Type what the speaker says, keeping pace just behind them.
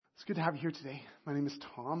good to have you here today. My name is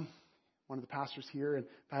Tom, one of the pastors here, and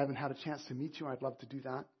if I haven't had a chance to meet you, I'd love to do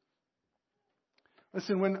that.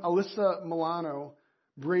 Listen, when Alyssa Milano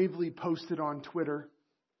bravely posted on Twitter,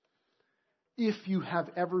 "If you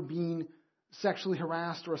have ever been sexually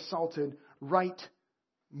harassed or assaulted, write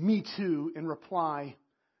me too in reply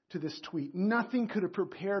to this tweet," nothing could have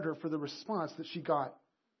prepared her for the response that she got.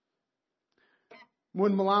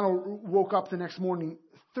 When Milano woke up the next morning,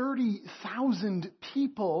 30,000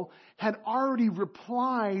 people had already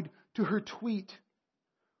replied to her tweet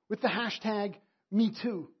with the hashtag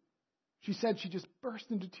 #MeToo. She said she just burst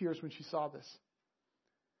into tears when she saw this.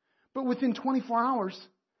 But within 24 hours,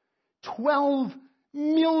 12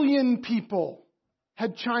 million people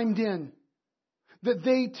had chimed in that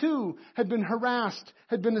they too had been harassed,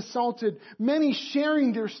 had been assaulted, many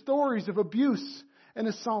sharing their stories of abuse and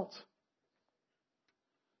assault.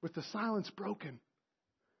 With the silence broken,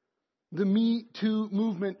 the Me Too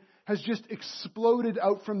movement has just exploded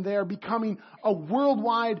out from there, becoming a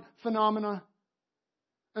worldwide phenomena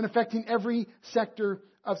and affecting every sector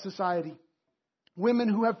of society. Women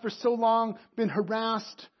who have for so long been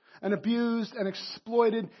harassed and abused and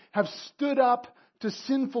exploited have stood up to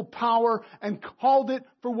sinful power and called it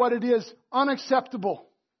for what it is: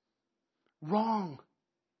 unacceptable, wrong.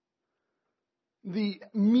 The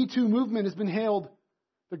Me Too movement has been hailed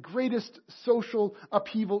the greatest social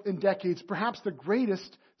upheaval in decades, perhaps the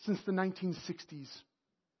greatest since the 1960s.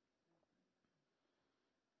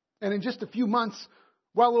 And in just a few months,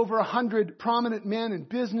 well over 100 prominent men in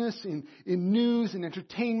business, in news, in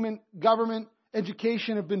entertainment, government,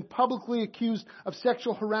 education have been publicly accused of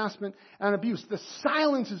sexual harassment and abuse. The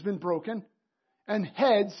silence has been broken, and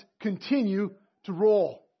heads continue to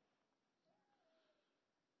roll.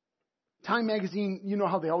 Time magazine, you know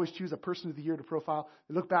how they always choose a person of the year to profile.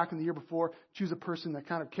 They look back in the year before, choose a person that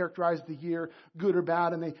kind of characterized the year, good or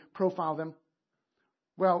bad, and they profile them.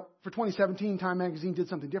 Well, for 2017, Time magazine did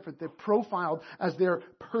something different. They profiled as their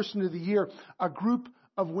person of the year a group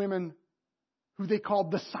of women who they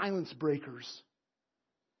called the silence breakers.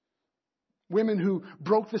 Women who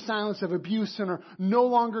broke the silence of abuse and are no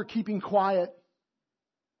longer keeping quiet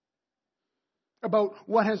about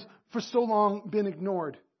what has for so long been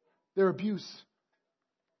ignored. Their abuse,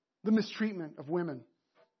 the mistreatment of women.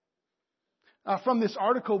 From this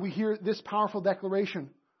article, we hear this powerful declaration,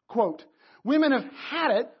 quote, "Women have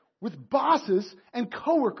had it with bosses and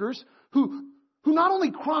coworkers who not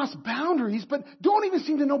only cross boundaries, but don't even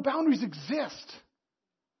seem to know boundaries exist.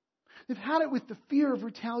 They've had it with the fear of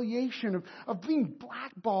retaliation, of being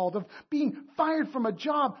blackballed, of being fired from a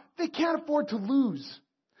job they can't afford to lose.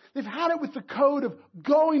 They've had it with the code of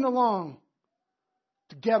going along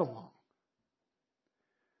to get along.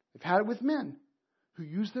 They've had it with men who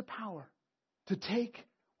use their power to take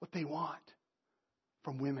what they want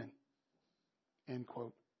from women." End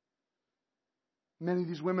quote. Many of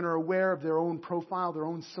these women are aware of their own profile, their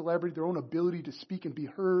own celebrity, their own ability to speak and be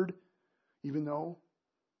heard, even though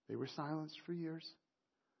they were silenced for years.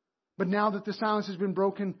 But now that the silence has been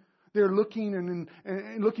broken, they're looking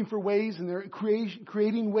and looking for ways, and they're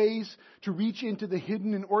creating ways to reach into the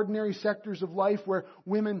hidden and ordinary sectors of life where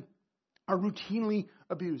women are routinely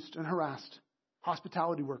abused and harassed.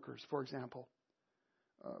 Hospitality workers, for example.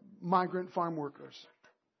 Migrant farm workers.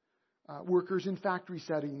 Workers in factory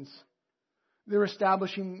settings. They're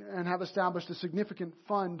establishing and have established a significant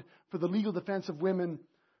fund for the legal defense of women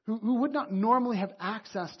who would not normally have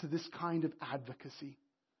access to this kind of advocacy.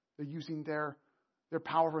 They're using their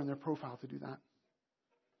power and their profile to do that.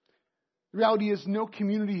 The reality is no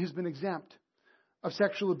community has been exempt of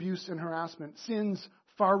sexual abuse and harassment. Sin's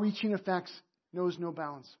far-reaching effects knows no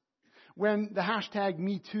bounds. When the hashtag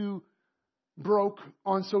 #MeToo broke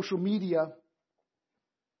on social media,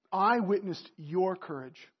 I witnessed your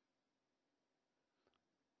courage.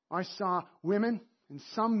 I saw women and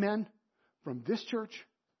some men from this church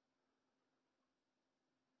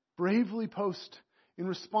bravely post in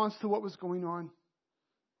response to what was going on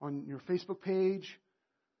your Facebook page,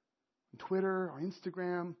 on Twitter, or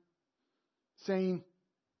Instagram, saying,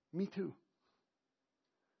 "Me too.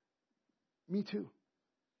 Me too."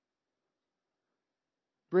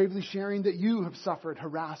 Bravely sharing that you have suffered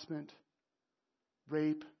harassment,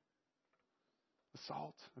 rape,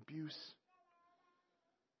 assault, abuse.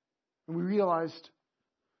 And we realized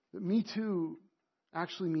that Me Too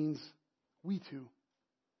actually means we too.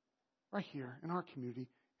 Right here in our community,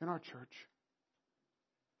 in our church,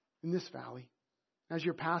 in this valley. As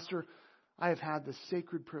your pastor, I have had the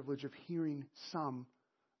sacred privilege of hearing some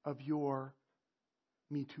of your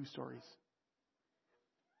Me Too stories.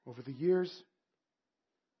 Over the years,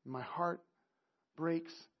 my heart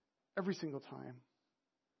breaks every single time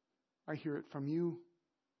I hear it from you.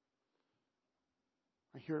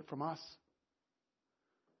 I hear it from us.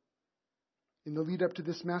 In the lead up to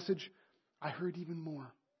this message, I heard even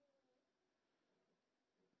more.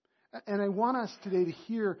 And I want us today to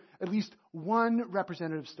hear at least one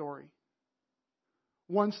representative story.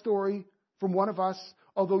 One story from one of us,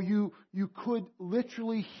 although you could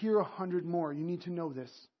literally hear 100 more. You need to know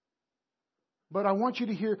this. But I want you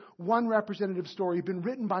to hear one representative story been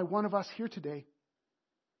written by one of us here today.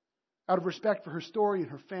 Out of respect for her story and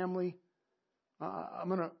her family, I'm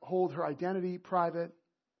going to hold her identity private.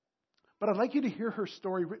 But I'd like you to hear her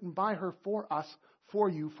story written by her for us, for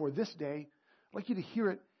you, for this day. I'd like you to hear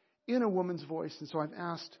it in a woman's voice. And so I've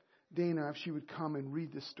asked Dana if she would come and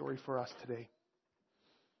read this story for us today.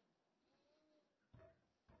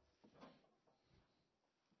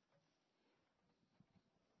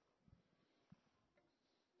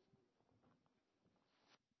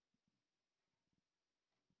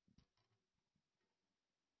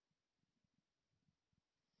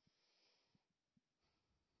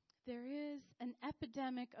 There is an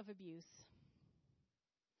epidemic of abuse.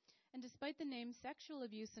 And despite the name, sexual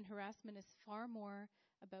abuse and harassment is far more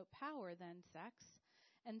about power than sex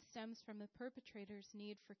and stems from the perpetrator's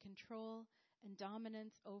need for control and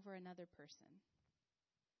dominance over another person.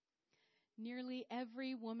 Nearly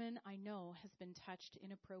every woman I know has been touched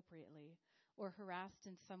inappropriately or harassed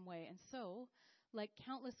in some way. And so, like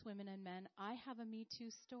countless women and men, I have a Me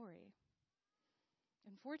Too story.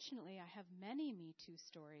 Unfortunately, I have many Me Too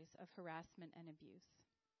stories of harassment and abuse.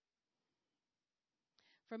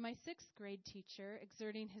 From my 6th grade teacher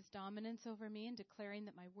exerting his dominance over me and declaring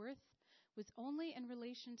that my worth was only in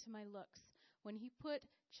relation to my looks when he put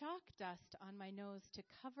chalk dust on my nose to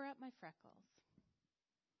cover up my freckles.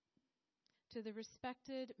 To the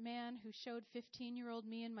respected man who showed 15-year-old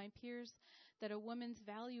me and my peers that a woman's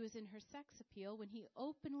value is in her sex appeal when he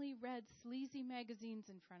openly read sleazy magazines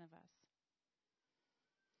in front of us.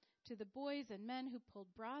 To the boys and men who pulled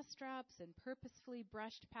bra straps and purposefully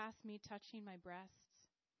brushed past me, touching my breasts.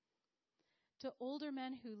 To older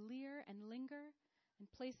men who leer and linger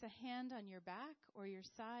and place a hand on your back or your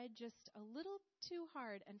side just a little too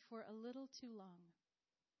hard and for a little too long.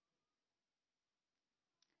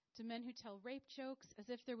 To men who tell rape jokes as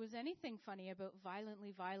if there was anything funny about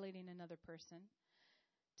violently violating another person.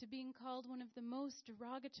 To being called one of the most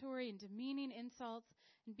derogatory and demeaning insults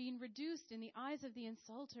and being reduced in the eyes of the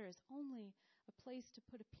insulter as only a place to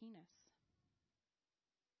put a penis.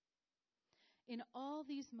 In all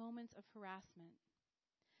these moments of harassment,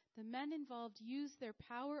 the men involved used their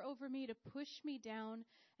power over me to push me down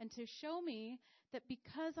and to show me that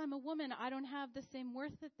because I'm a woman, I don't have the same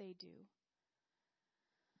worth that they do.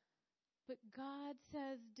 But God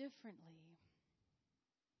says differently.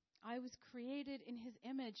 I was created in His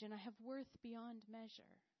image and I have worth beyond measure.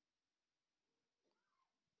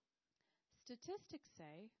 Statistics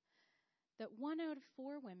say that 1 out of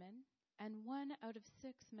 4 women and 1 out of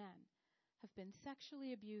 6 men have been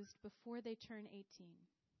sexually abused before they turn 18.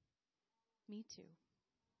 Me too.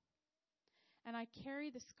 And I carry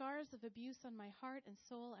the scars of abuse on my heart and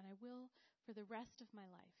soul, and I will for the rest of my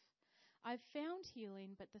life. I've found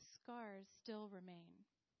healing, but the scars still remain.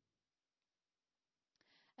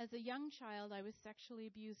 As a young child, I was sexually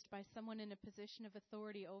abused by someone in a position of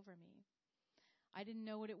authority over me. I didn't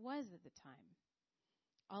know what it was at the time.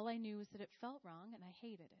 All I knew was that it felt wrong, and I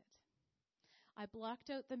hated it. I blocked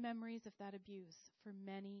out the memories of that abuse for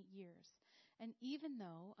many years. And even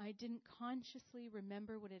though I didn't consciously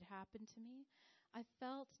remember what had happened to me, I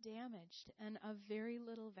felt damaged and of very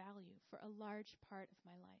little value for a large part of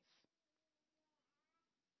my life.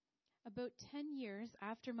 About 10 years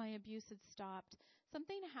after my abuse had stopped,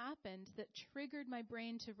 something happened that triggered my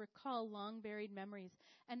brain to recall long-buried memories.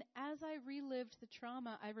 And as I relived the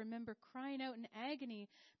trauma, I remember crying out in agony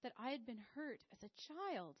that I had been hurt as a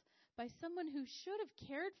child by someone who should have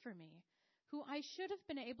cared for me, who I should have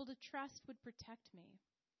been able to trust would protect me.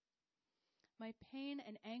 My pain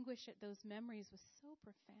and anguish at those memories was so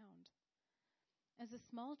profound. As a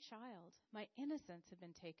small child, my innocence had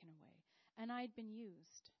been taken away, and I had been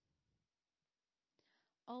used.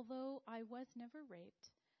 Although I was never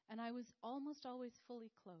raped, and I was almost always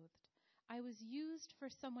fully clothed, I was used for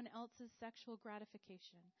someone else's sexual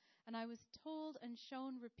gratification, and I was told and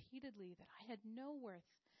shown repeatedly that I had no worth,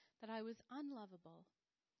 that I was unlovable,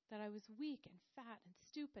 that I was weak and fat and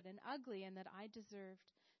stupid and ugly, and that I deserved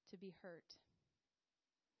to be hurt.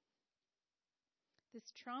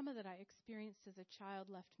 This trauma that I experienced as a child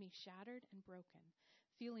left me shattered and broken,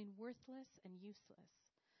 feeling worthless and useless.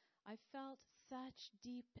 I felt such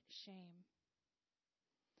deep shame.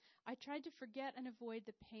 I tried to forget and avoid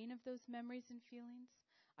the pain of those memories and feelings.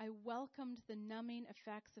 I welcomed the numbing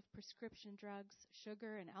effects of prescription drugs,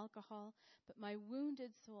 sugar, and alcohol, but my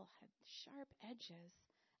wounded soul had sharp edges,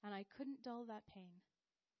 and I couldn't dull that pain.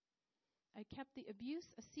 I kept the abuse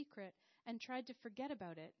a secret and tried to forget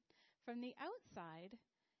about it. From the outside,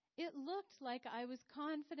 it looked like I was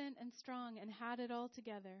confident and strong and had it all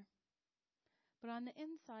together. But on the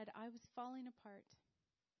inside, I was falling apart.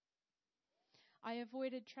 I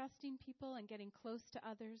avoided trusting people and getting close to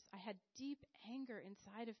others. I had deep anger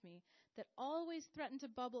inside of me that always threatened to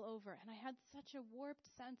bubble over, and I had such a warped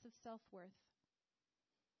sense of self-worth.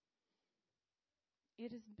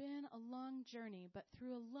 It has been a long journey, but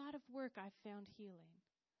through a lot of work, I've found healing.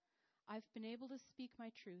 I've been able to speak my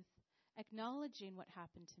truth, acknowledging what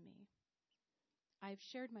happened to me. I've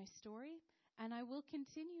shared my story, and I will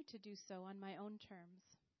continue to do so on my own terms.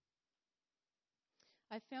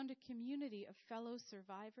 I've found a community of fellow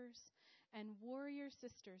survivors and warrior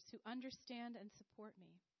sisters who understand and support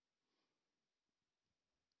me.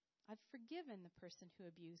 I've forgiven the person who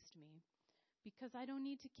abused me because I don't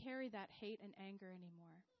need to carry that hate and anger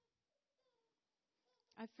anymore.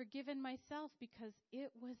 I've forgiven myself because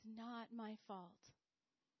it was not my fault.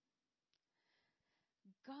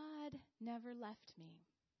 God never left me.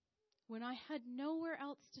 When I had nowhere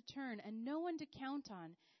else to turn and no one to count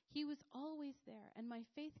on, He was always there, and my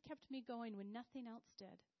faith kept me going when nothing else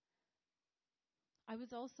did. I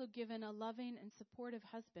was also given a loving and supportive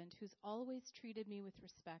husband who's always treated me with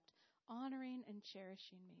respect, honoring and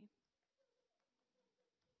cherishing me.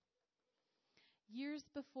 Years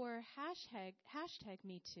before hashtag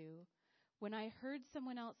 #MeToo, when I heard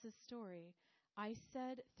someone else's story, I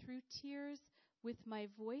said through tears with my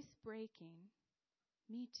voice breaking,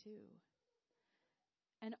 "Me too."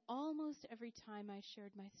 And almost every time I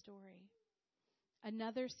shared my story,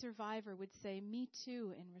 another survivor would say, "Me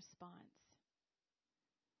too," in response.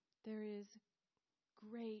 There is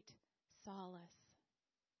great solace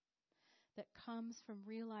that comes from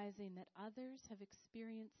realizing that others have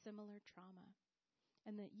experienced similar trauma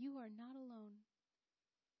and that you are not alone.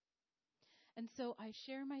 And so I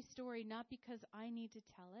share my story not because I need to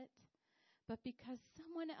tell it, but because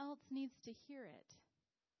someone else needs to hear it.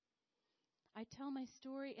 I tell my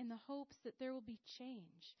story in the hopes that there will be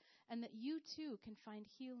change and that you too can find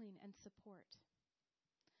healing and support.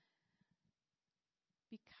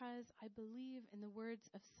 Because I believe in the words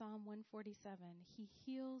of Psalm 147, He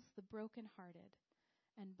heals the brokenhearted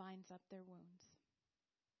and binds up their wounds.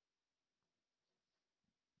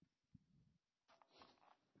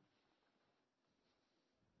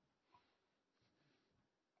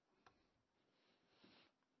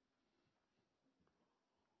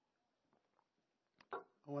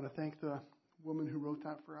 I want to thank the woman who wrote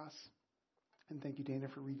that for us. And thank you, Dana,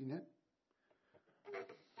 for reading it.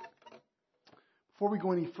 Before we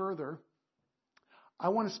go any further, I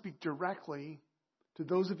want to speak directly to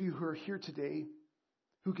those of you who are here today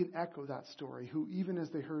who can echo that story, who even as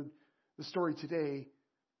they heard the story today,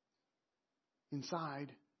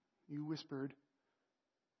 inside, you whispered,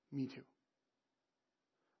 "Me too."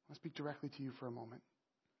 I'll speak directly to you for a moment.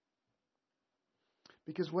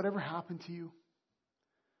 Because whatever happened to you,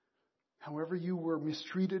 however you were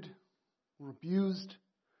mistreated or abused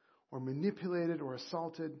or manipulated or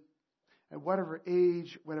assaulted, at whatever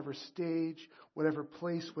age, whatever stage, whatever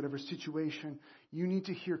place, whatever situation, you need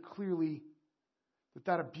to hear clearly that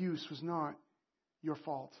that abuse was not your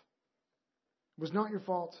fault. It was not your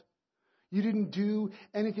fault. You didn't do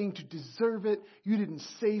anything to deserve it. You didn't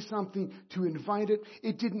say something to invite it.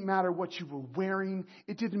 It didn't matter what you were wearing.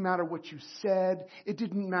 It didn't matter what you said. It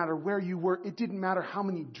didn't matter where you were. It didn't matter how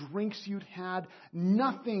many drinks you'd had.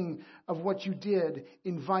 Nothing of what you did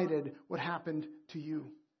invited what happened to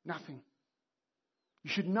you. Nothing. You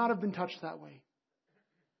should not have been touched that way.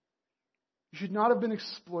 You should not have been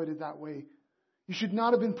exploited that way. You should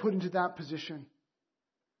not have been put into that position.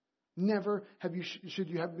 Never should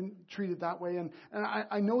you have been treated that way. And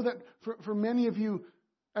I know that for many of you,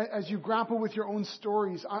 as you grapple with your own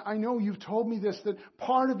stories, I know you've told me this, that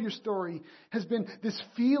part of your story has been this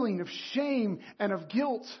feeling of shame and of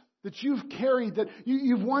guilt that you've carried, that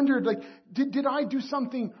you've wondered, like, did I do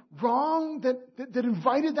something wrong that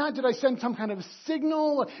invited that? Did I send some kind of a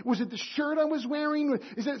signal? Was it the shirt I was wearing?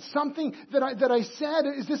 Is it something that I said?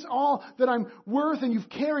 Is this all that I'm worth? And you've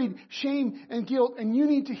carried shame and guilt, and you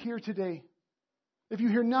need to hear today, if you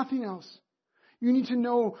hear nothing else, you need to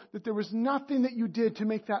know that there was nothing that you did to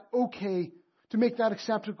make that okay, to make that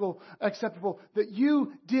acceptable, that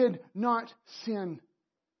you did not sin.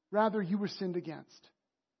 Rather, you were sinned against.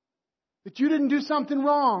 That you didn't do something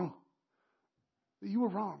wrong, that you were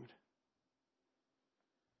wronged.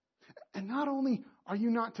 And not only are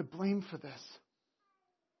you not to blame for this,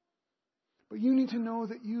 But you need to know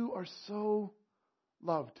that you are so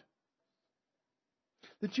loved.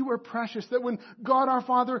 That you are precious. That when God our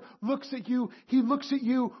Father looks at you, He looks at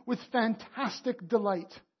you with fantastic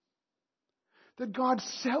delight. That God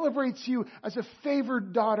celebrates you as a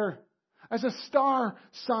favored daughter, as a star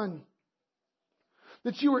son.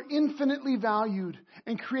 That you are infinitely valued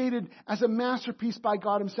and created as a masterpiece by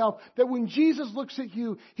God Himself. That when Jesus looks at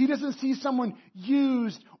you, He doesn't see someone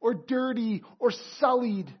used or dirty or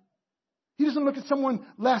sullied. He doesn't look at someone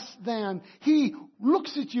less than. He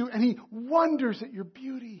looks at you and He wonders at your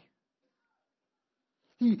beauty.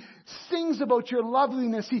 He sings about your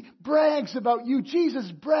loveliness. He brags about you.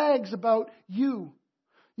 Jesus brags about you.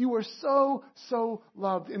 You are so, so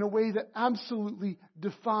loved in a way that absolutely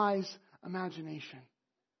defies imagination.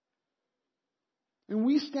 And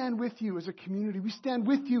we stand with you as a community. We stand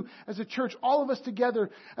with you as a church, all of us together,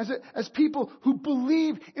 as people who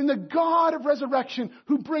believe in the God of resurrection,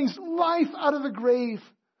 who brings life out of the grave,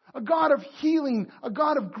 a God of healing, a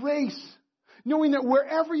God of grace, knowing that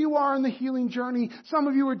wherever you are in the healing journey, some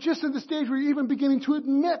of you are just at the stage where you're even beginning to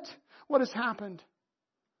admit what has happened.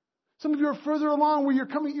 Some of you are further along where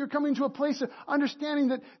you're coming to a place of understanding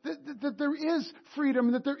that there is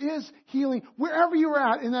freedom, that there is healing, wherever you're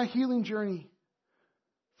at in that healing journey.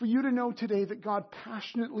 For you to know today that God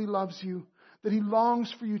passionately loves you, that He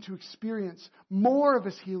longs for you to experience more of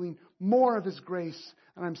His healing, more of His grace.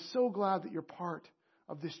 And I'm so glad that you're part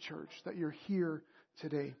of this church, that you're here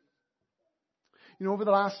today. You know, over the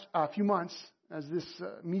last few months, as this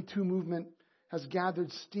Me Too movement has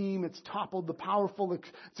gathered steam, it's toppled the powerful,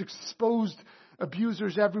 it's exposed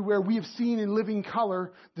abusers everywhere. We have seen in living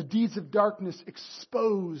color the deeds of darkness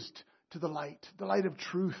exposed to the light of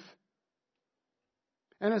truth.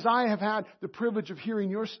 And as I have had the privilege of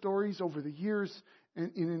hearing your stories over the years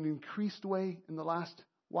in an increased way in the last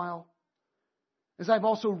while, as I've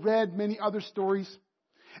also read many other stories,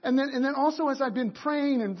 and then also as I've been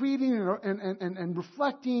praying and reading and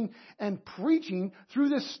reflecting and preaching through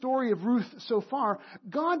this story of Ruth so far,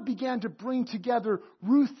 God began to bring together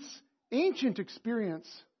Ruth's ancient experience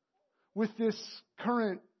with this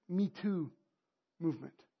current Me Too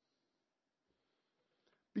movement.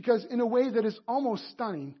 Because in a way that is almost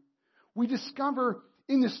stunning, we discover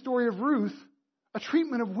in the story of Ruth a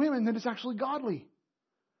treatment of women that is actually godly.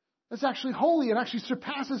 That's actually holy. It actually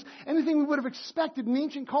surpasses anything we would have expected in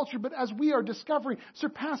ancient culture, but as we are discovering,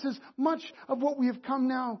 surpasses much of what we have come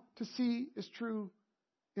now to see is true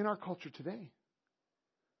in our culture today.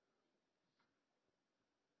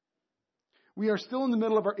 We are still in the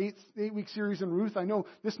middle of our 8-week series in Ruth. I know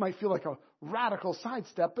this might feel like a radical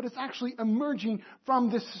sidestep, but it's actually emerging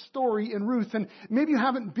from this story in Ruth. And maybe you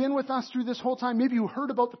haven't been with us through this whole time. Maybe you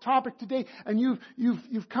heard about the topic today and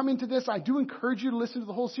you've come into this. I do encourage you to listen to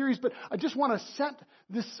the whole series, but I just want to set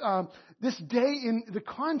this day in the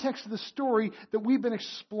context of the story that we've been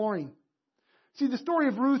exploring. See, the story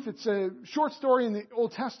of Ruth, it's a short story in the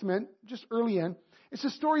Old Testament, just early in. It's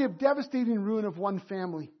a story of devastating ruin of one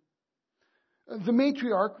family. The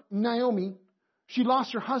matriarch, Naomi, she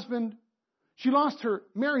lost her husband, she lost her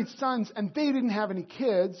married sons, and they didn't have any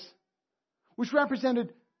kids, which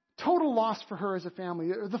represented total loss for her as a family.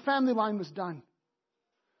 The family line was done.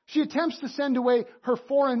 She attempts to send away her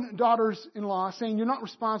foreign daughters-in-law, saying, "You're not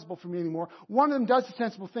responsible for me anymore." One of them does the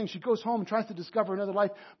sensible thing. She goes home and tries to discover another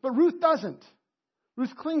life. But Ruth doesn't.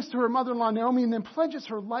 Ruth clings to her mother-in-law, Naomi, and then pledges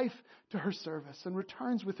her life to her service and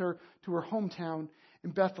returns with her to her hometown in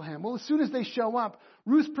Bethlehem. Well, as soon as they show up,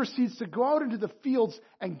 Ruth proceeds to go out into the fields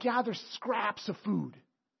and gather scraps of food.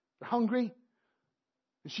 They're hungry,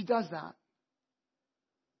 and she does that.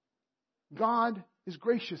 God is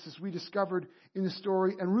gracious, as we discovered in the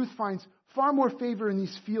story, and Ruth finds far more favor in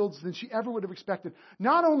these fields than she ever would have expected.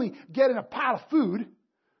 Not only getting a pot of food,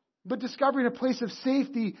 but discovering a place of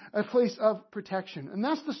safety, a place of protection. And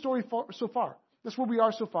that's the story so far. That's where we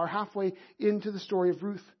are so far, halfway into the story of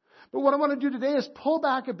Ruth. But what I want to do today is pull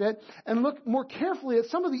back a bit and look more carefully at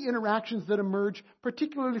some of the interactions that emerge,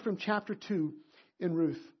 particularly from chapter 2 in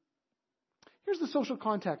Ruth. Here's the social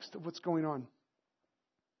context of what's going on.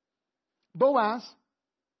 Boaz,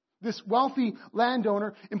 this wealthy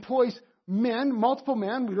landowner, employs men, multiple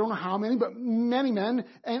men, we don't know how many, but many men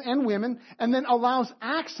and women, and then allows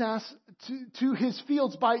access to his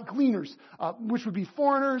fields by gleaners, which would be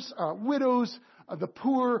foreigners, widows, the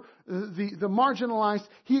poor, the marginalized.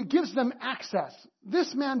 He gives them access.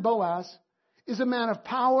 This man, Boaz, is a man of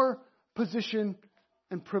power, position,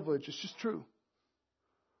 and privilege. It's just true.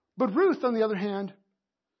 But Ruth, on the other hand,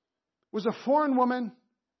 was a foreign woman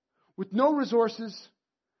with no resources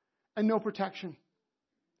and no protection.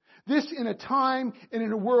 This in a time and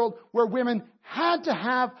in a world where women had to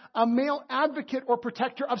have a male advocate or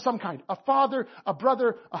protector of some kind. A father, a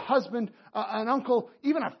brother, a husband, an uncle,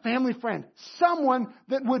 even a family friend. Someone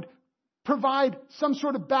that would provide some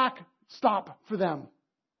sort of backstop for them.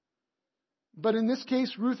 But in this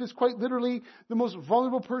case, Ruth is quite literally the most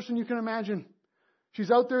vulnerable person you can imagine.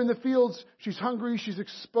 She's out there in the fields, she's hungry, she's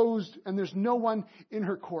exposed, and there's no one in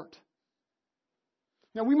her court.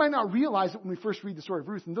 Now, we might not realize it when we first read the story of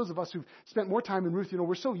Ruth, and those of us who've spent more time in Ruth,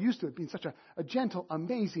 we're so used to it being such a gentle,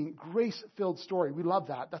 amazing, grace-filled story. We love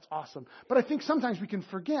that. That's awesome. But I think sometimes we can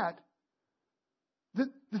forget that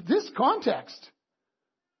this context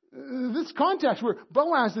where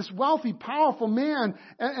Boaz, this wealthy, powerful man,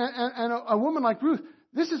 and a woman like Ruth,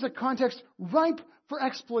 this is a context ripe for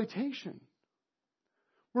exploitation.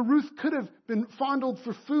 Where Ruth could have been fondled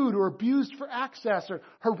for food or abused for access or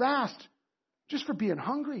harassed just for being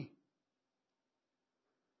hungry.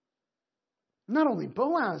 Not only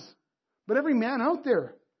Boaz, but every man out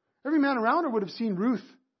there, every man around her would have seen Ruth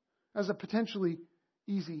as a potentially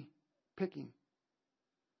easy picking.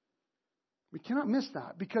 We cannot miss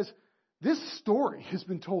that because this story has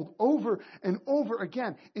been told over and over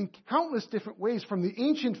again in countless different ways, from the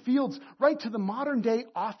ancient fields right to the modern day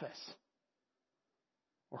office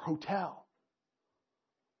or hotel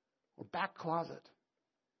or back closet.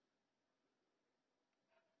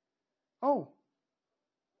 Oh,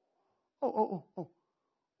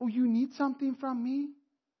 you need something from me?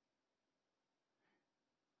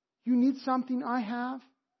 You need something I have?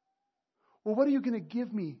 Well, what are you going to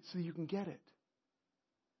give me so you can get it?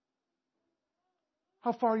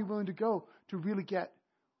 How far are you willing to go to really get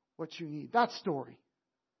what you need? That story.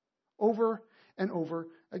 Over and over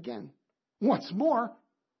again. What's more,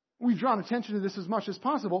 we've drawn attention to this as much as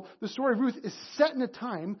possible. The story of Ruth is set in a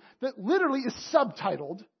time that literally is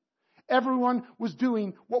subtitled, "Everyone was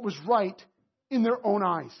doing what was right in their own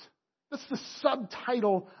eyes." That's the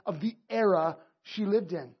subtitle of the era she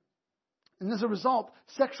lived in. And as a result,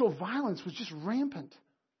 sexual violence was just rampant.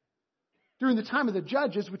 During the time of the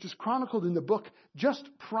Judges, which is chronicled in the book just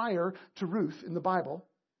prior to Ruth in the Bible,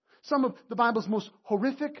 some of the Bible's most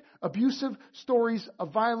horrific, abusive stories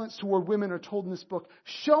of violence toward women are told in this book,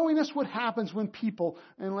 showing us what happens when people,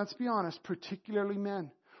 and let's be honest, particularly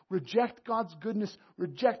men, reject God's goodness,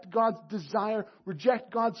 reject God's desire,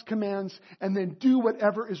 reject God's commands, and then do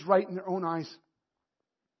whatever is right in their own eyes.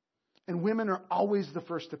 And women are always the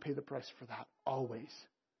first to pay the price for that. Always.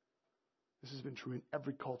 This has been true in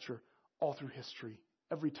every culture, all through history,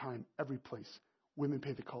 every time, every place. Women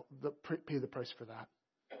pay the price for that.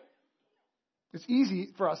 It's easy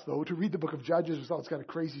for us, though, to read the book of Judges with all its kind of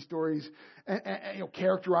crazy stories, and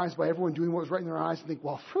characterized by everyone doing what was right in their eyes, and think,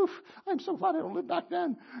 well, phew, I'm so glad I don't live back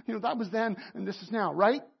then. That was then, and this is now,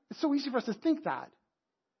 right? It's so easy for us to think that.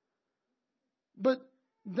 But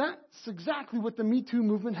that's exactly what the Me Too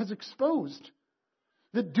movement has exposed.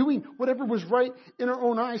 That doing whatever was right in our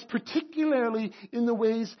own eyes, particularly in the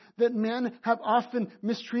ways that men have often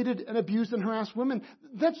mistreated and abused and harassed women,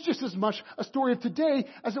 that's just as much a story of today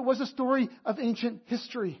as it was a story of ancient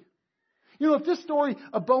history. If this story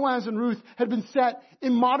of Boaz and Ruth had been set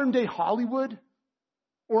in modern day Hollywood,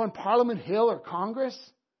 or on Parliament Hill or Congress,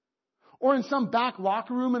 or in some back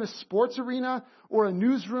locker room in a sports arena, or a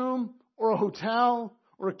newsroom, or a hotel,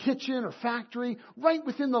 or a kitchen or factory, right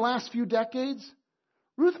within the last few decades,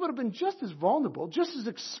 Ruth would have been just as vulnerable, just as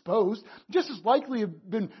exposed, just as likely to have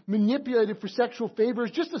been manipulated for sexual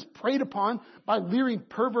favors, just as preyed upon by leering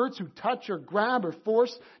perverts who touch or grab or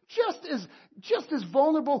force, just as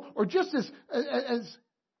vulnerable or just as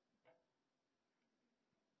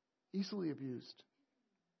easily abused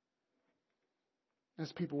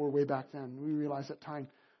as people were way back then. We realize that time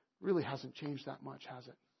really hasn't changed that much, has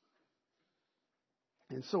it?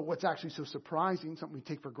 And so what's actually so surprising, something we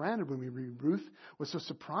take for granted when we read Ruth, what's so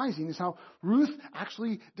surprising is how Ruth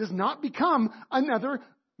actually does not become another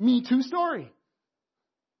Me Too story.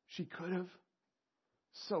 She could have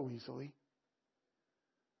so easily.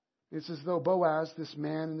 It's as though Boaz, this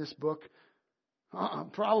man in this book,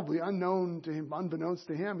 probably unbeknownst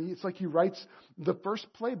to him, it's like he writes the first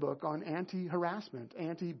playbook on anti-harassment,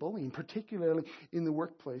 anti-bullying, particularly in the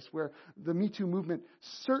workplace, where the Me Too movement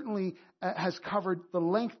certainly has covered the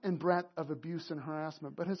length and breadth of abuse and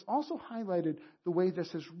harassment, but has also highlighted the way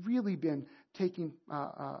this has really been taking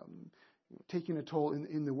a toll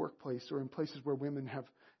in the workplace or in places where women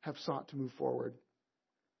have sought to move forward.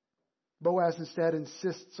 Boaz instead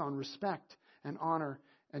insists on respect and honor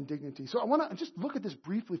and dignity. So I want to just look at this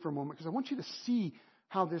briefly for a moment because I want you to see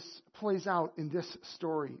how this plays out in this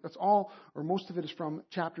story. That's all, or most of it is from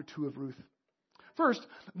chapter 2 of Ruth. First,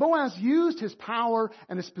 Boaz used his power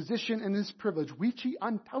and his position and his privilege, which he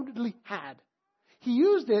undoubtedly had. He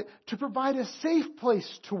used it to provide a safe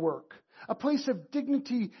place to work, a place of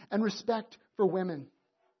dignity and respect for women.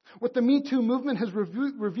 What the Me Too movement has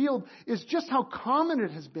revealed is just how common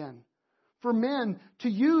it has been for men to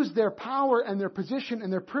use their power and their position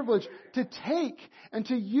and their privilege to take and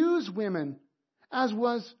to use women as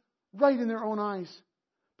was right in their own eyes,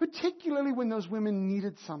 particularly when those women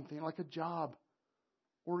needed something like a job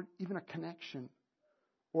or even a connection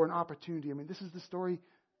or an opportunity. I mean, this is the story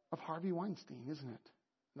of Harvey Weinstein, isn't it?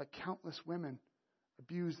 The countless women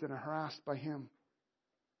abused and harassed by him.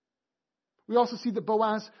 We also see that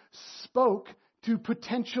Boaz spoke to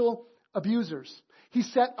potential abusers. He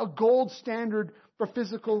set a gold standard for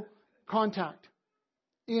physical contact.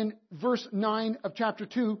 In verse 9 of chapter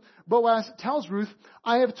 2, Boaz tells Ruth,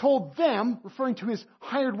 I have told them, referring to his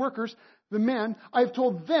hired workers, the men, I have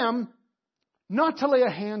told them not to lay a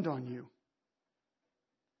hand on you.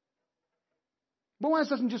 Boaz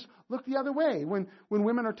doesn't just look the other way when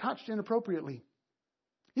women are touched inappropriately.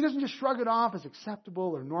 He doesn't just shrug it off as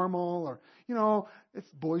acceptable or normal or, it's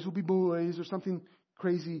boys will be boys or something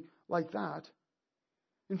crazy like that.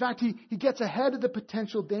 In fact, he gets ahead of the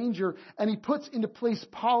potential danger and he puts into place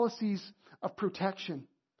policies of protection.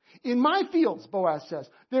 In my fields, Boaz says,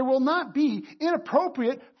 there will not be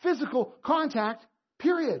inappropriate physical contact,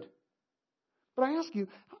 period. But I ask you,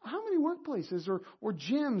 how many workplaces or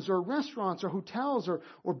gyms or restaurants or hotels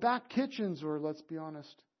or back kitchens or, let's be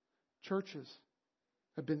honest, churches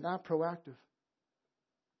have been that proactive?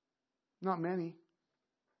 Not many.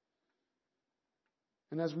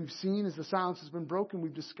 And as we've seen, as the silence has been broken,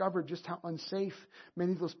 we've discovered just how unsafe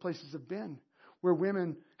many of those places have been, where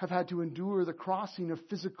women have had to endure the crossing of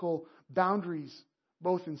physical boundaries,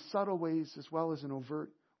 both in subtle ways as well as in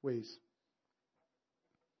overt ways.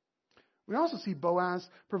 We also see Boaz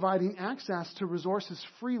providing access to resources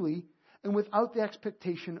freely and without the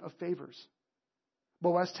expectation of favors.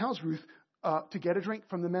 Boaz tells Ruth to get a drink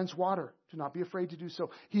from the men's water, to not be afraid to do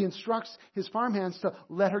so. He instructs his farmhands to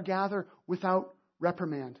let her gather without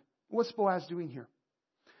reprimand. What's Boaz doing here?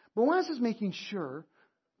 Boaz is making sure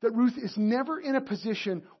that Ruth is never in a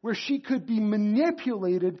position where she could be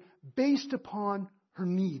manipulated based upon her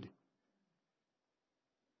need.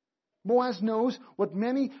 Boaz knows what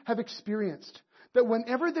many have experienced, that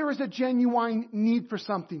whenever there is a genuine need for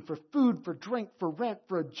something, for food, for drink, for rent,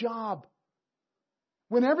 for a job,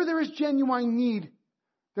 whenever there is genuine need,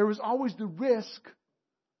 there is always the risk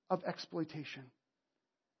of exploitation.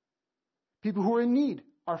 People who are in need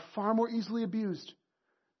are far more easily abused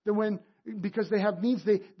than because they have needs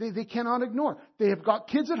they cannot ignore. They have got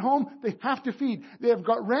kids at home they have to feed. They have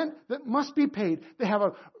got rent that must be paid. They have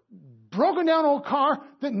a broken down old car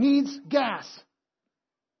that needs gas.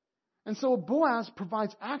 And so Boaz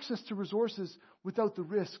provides access to resources without the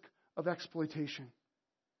risk of exploitation.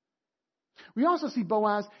 We also see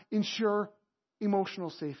Boaz ensure emotional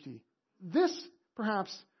safety. This,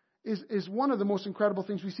 perhaps, is one of the most incredible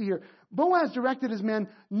things we see here. Boaz directed his men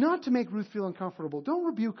not to make Ruth feel uncomfortable. Don't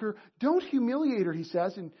rebuke her. Don't humiliate her, he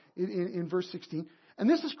says in verse 16. And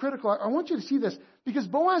this is critical. I want you to see this, because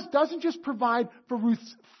Boaz doesn't just provide for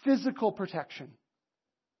Ruth's physical protection.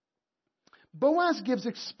 Boaz gives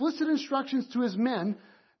explicit instructions to his men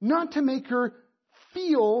not to make her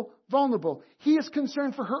feel vulnerable. He is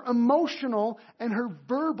concerned for her emotional and her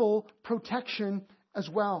verbal protection as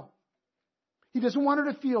well. He doesn't want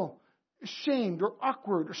her to feel ashamed or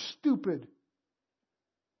awkward or stupid.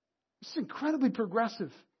 This is incredibly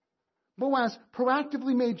progressive. Boaz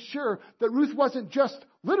proactively made sure that Ruth wasn't just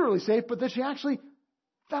literally safe, but that she actually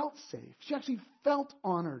felt safe. She actually felt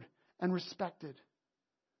honored and respected.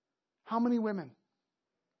 How many women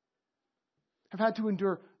have had to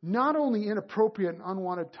endure not only inappropriate and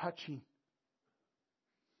unwanted touching,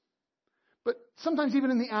 but sometimes even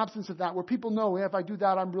in the absence of that, where people know, if I do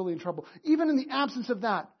that, I'm really in trouble. Even in the absence of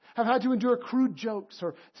that, have had to endure crude jokes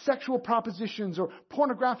or sexual propositions or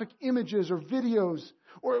pornographic images or videos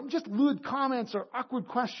or just lewd comments or awkward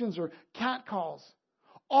questions or catcalls,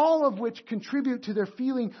 all of which contribute to their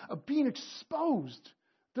feeling of being exposed.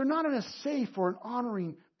 They're not in a safe or an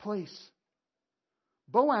honoring place.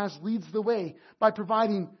 Boaz leads the way by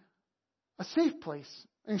providing a safe place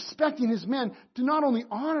and expecting his men to not only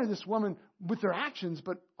honor this woman with their actions,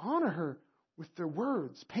 but honor her with their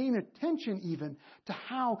words, paying attention even to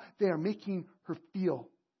how they are making her feel.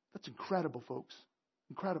 That's incredible, folks.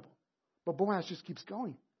 Incredible. But Boaz just keeps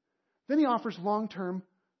going. Then he offers long-term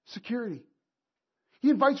security. He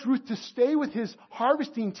invites Ruth to stay with his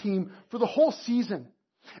harvesting team for the whole season.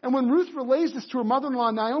 And when Ruth relays this to her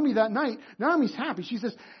mother-in-law, Naomi, that night, Naomi's happy. She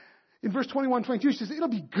says, In verse 21, 22, she says, it'll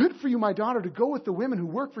be good for you, my daughter, to go with the women who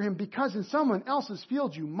work for him, because in someone else's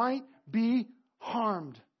field you might be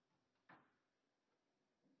harmed.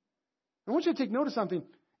 I want you to take note of something.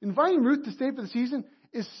 Inviting Ruth to stay for the season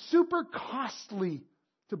is super costly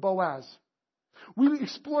to Boaz. We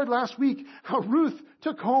explored last week how Ruth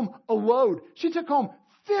took home a load. She took home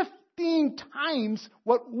 15 times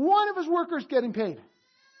what one of his workers getting paid.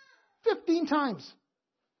 15 times.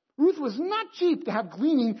 Ruth was not cheap to have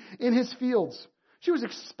gleaning in his fields. She was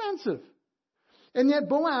expensive. And yet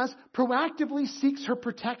Boaz proactively seeks her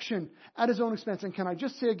protection at his own expense. And can I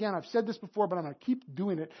just say again, I've said this before, but I'm going to keep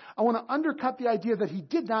doing it. I want to undercut the idea that he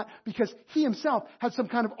did that because he himself had some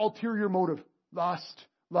kind of ulterior motive. Lust,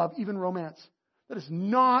 love, even romance. That is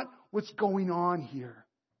not what's going on here.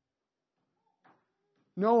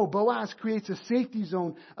 No, Boaz creates a safety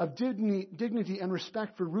zone of dignity and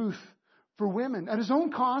respect for Ruth, for women, at his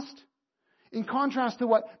own cost, in contrast to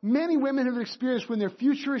what many women have experienced when their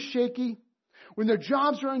future is shaky, when their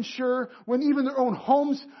jobs are unsure, when even their own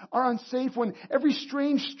homes are unsafe, when every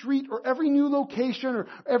strange street or every new location or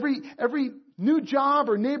every new job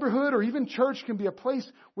or neighborhood or even church can be a place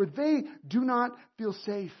where they do not feel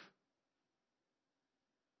safe.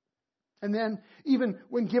 And then, even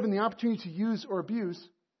when given the opportunity to use or abuse,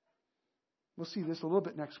 we'll see this a little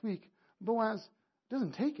bit next week, Boaz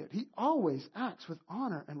doesn't take it. He always acts with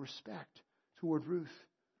honor and respect toward Ruth.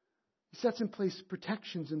 He sets in place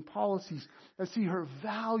protections and policies that see her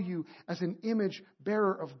value as an image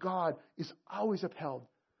bearer of God is always upheld.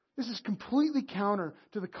 This is completely counter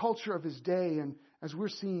to the culture of his day, and as we're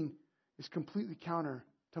seeing, is completely counter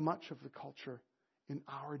to much of the culture in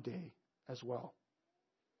our day as well.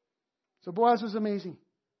 So Boaz was amazing.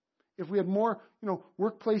 If we had more,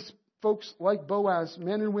 workplace folks like Boaz,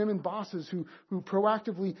 men and women bosses who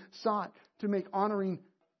proactively sought to make honoring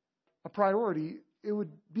a priority, it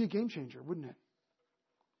would be a game changer, wouldn't it?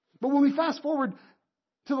 But when we fast forward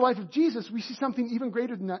to the life of Jesus, we see something even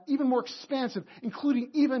greater than that, even more expansive,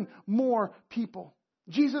 including even more people.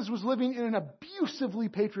 Jesus was living in an abusively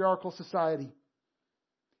patriarchal society.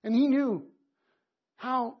 And he knew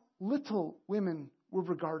how little women were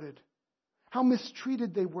regarded, how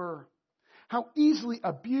mistreated they were, how easily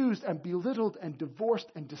abused and belittled and divorced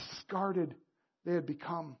and discarded they had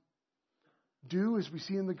become. Due, as we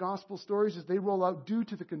see in the gospel stories, as they roll out, due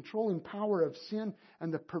to the controlling power of sin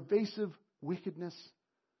and the pervasive wickedness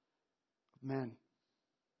of men.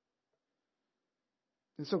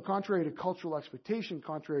 And so contrary to cultural expectation,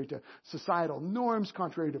 contrary to societal norms,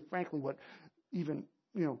 contrary to, frankly, what even,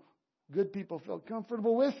 good people felt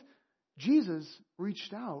comfortable with, Jesus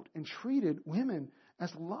reached out and treated women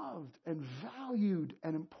as loved and valued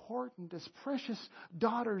and important, as precious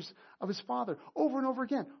daughters of his Father, over and over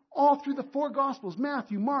again, all through the four Gospels,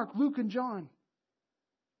 Matthew, Mark, Luke, and John.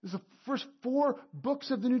 This is the first 4 books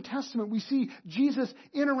of the New Testament. We see Jesus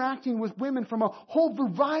interacting with women from a whole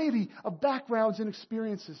variety of backgrounds and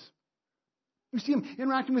experiences. We see him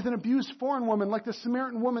interacting with an abused foreign woman like the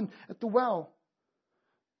Samaritan woman at the well.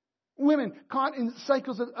 Women caught in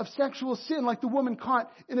cycles of sexual sin, like the woman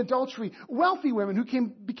caught in adultery. Wealthy women who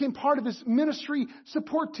became part of his ministry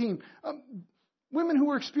support team. Women who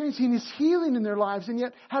were experiencing his healing in their lives and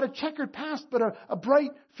yet had a checkered past but a bright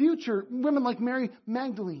future. Women like Mary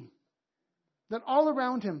Magdalene. That all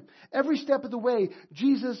around him, every step of the way,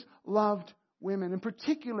 Jesus loved women, and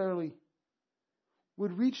particularly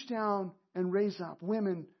would reach down and raise up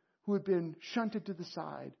women who had been shunted to the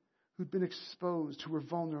side, who'd been exposed, who were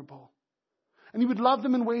vulnerable. And he would love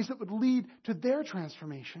them in ways that would lead to their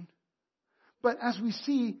transformation. But as we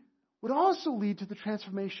see, would also lead to the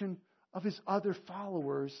transformation of his other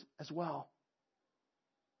followers as well.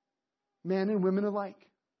 Men and women alike.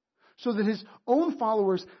 So that his own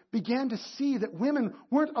followers began to see that women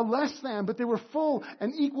weren't a less than, but they were full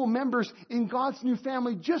and equal members in God's new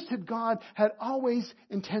family, just as God had always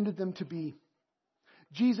intended them to be.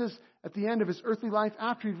 Jesus, at the end of his earthly life,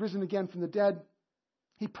 after he'd risen again from the dead,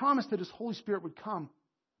 he promised that his Holy Spirit would come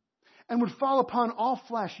and would fall upon all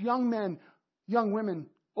flesh, young men, young women,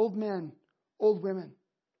 old men, old women,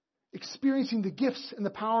 experiencing the gifts and the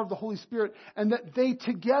power of the Holy Spirit, and that they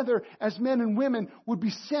together as men and women would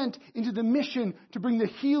be sent into the mission to bring the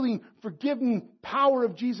healing, forgiving power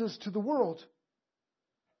of Jesus to the world.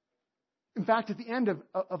 In fact, at the end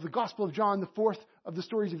of the Gospel of John, the 4th of the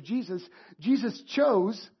stories of Jesus, Jesus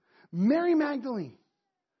chose Mary Magdalene,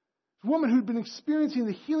 a woman who'd been experiencing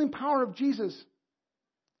the healing power of Jesus,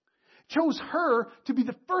 chose her to be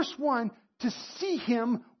the first one to see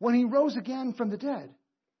him when he rose again from the dead.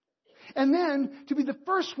 And then to be the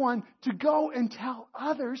first one to go and tell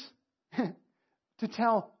others, to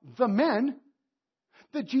tell the men,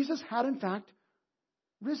 that Jesus had in fact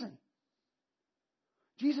risen.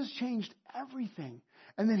 Jesus changed everything.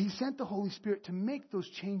 And then he sent the Holy Spirit to make those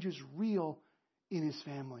changes real in his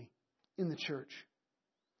family, in the church.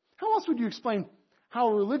 How else would you explain how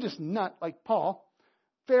a religious nut like Paul,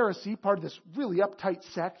 Pharisee, part of this really uptight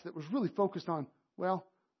sect that was really focused on, well,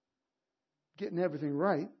 getting everything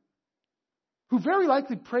right, who very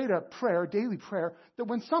likely prayed a prayer, a daily prayer, that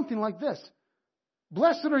went something like this: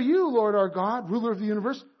 Blessed are you, Lord our God, ruler of the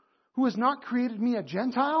universe, who has not created me a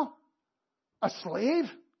Gentile, a slave,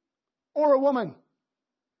 or a woman.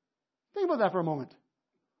 Think about that for a moment.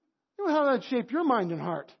 Think about how that shaped your mind and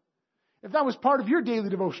heart. If that was part of your daily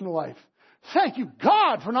devotional life. Thank you,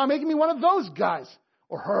 God, for not making me one of those guys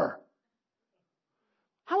or her.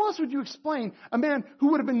 How else would you explain a man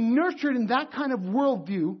who would have been nurtured in that kind of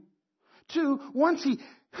worldview to, once he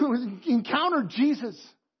encountered Jesus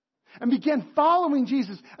and began following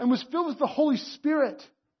Jesus and was filled with the Holy Spirit,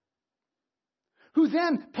 who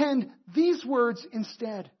then penned these words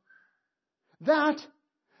instead: that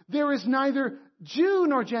there is neither Jew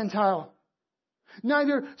nor Gentile,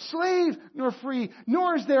 neither slave nor free,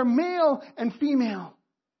 nor is there male and female,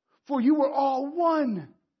 for you are all one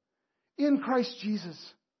in Christ Jesus.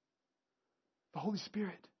 The Holy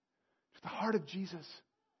Spirit to the heart of Jesus.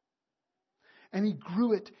 And he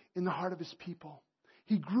grew it in the heart of his people.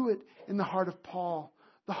 He grew it in the heart of Paul,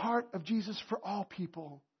 the heart of Jesus for all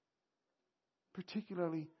people,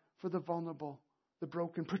 particularly for the vulnerable, the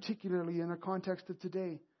broken, particularly in our context of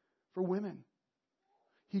today, for women.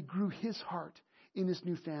 He grew his heart in this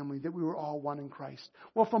new family, that we were all one in Christ.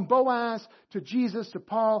 Well, from Boaz to Jesus to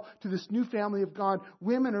Paul to this new family of God,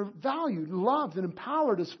 women are valued, loved, and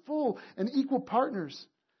empowered as full and equal partners,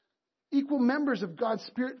 equal members of God's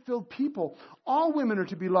Spirit-filled people. All women are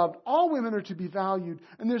to be loved. All women are to be valued.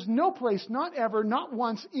 And there's no place, not ever, not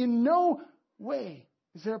once, in no way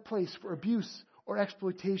is there a place for abuse or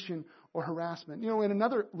exploitation or harassment. You know, in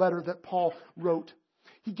another letter that Paul wrote,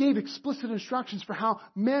 he gave explicit instructions for how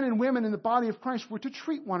men and women in the body of Christ were to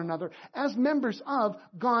treat one another as members of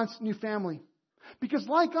God's new family. Because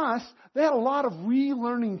like us, they had a lot of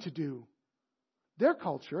relearning to do. Their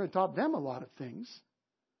culture had taught them a lot of things.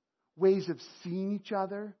 Ways of seeing each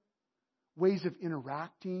other, ways of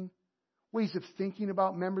interacting, ways of thinking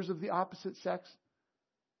about members of the opposite sex.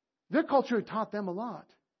 Their culture had taught them a lot.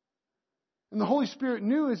 And the Holy Spirit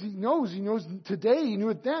knew, as he knows today, he knew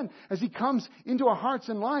it then, as he comes into our hearts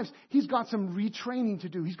and lives, he's got some retraining to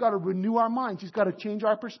do. He's got to renew our minds. He's got to change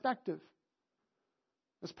our perspective.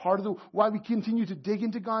 That's part of why we continue to dig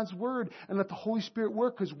into God's Word and let the Holy Spirit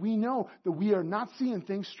work, because we know that we are not seeing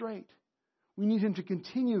things straight. We need him to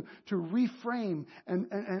continue to reframe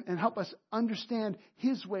and help us understand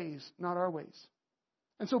his ways, not our ways.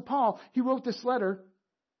 And so Paul, he wrote this letter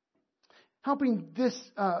helping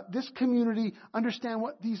this community understand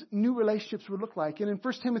what these new relationships would look like. And in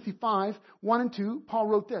 1 Timothy 5, 1 and 2, Paul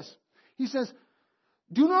wrote this. He says,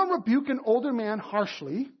 "Do not rebuke an older man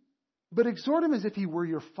harshly, but exhort him as if he were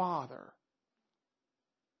your father.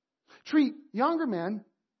 Treat younger men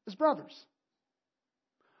as brothers.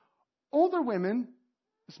 Older women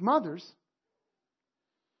as mothers,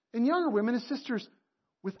 and younger women as sisters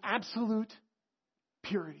with absolute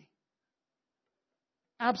purity."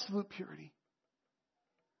 Absolute purity.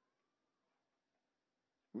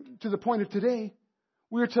 To the point of today,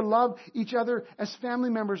 we are to love each other as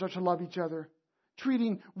family members are to love each other.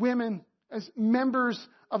 Treating women as members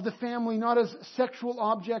of the family, not as sexual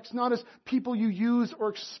objects, not as people you use or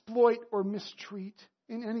exploit or mistreat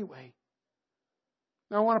in any way.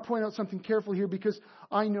 Now, I want to point out something careful here, because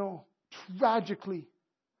I know tragically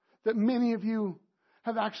that many of you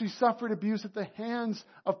have actually suffered abuse at the hands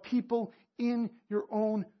of people in your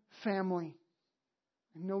own family.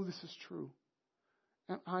 I know this is true.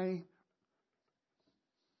 And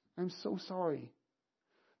I'm so sorry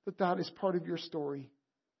that is part of your story.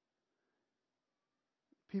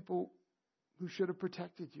 People who should have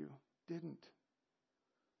protected you didn't.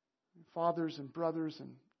 Fathers and brothers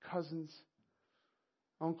and cousins,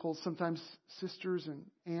 uncles, sometimes sisters and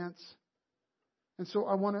aunts. And so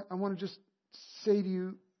I want to just say to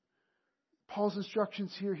you, Paul's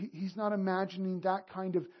instructions here, he's not imagining that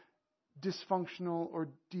kind of dysfunctional or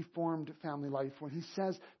deformed family life. When he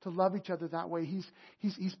says to love each other that way,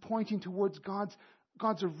 he's pointing towards God's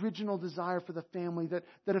original desire for the family,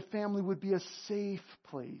 that a family would be a safe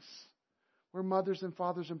place where mothers and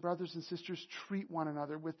fathers and brothers and sisters treat one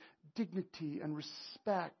another with dignity and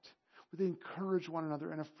respect, where they encourage one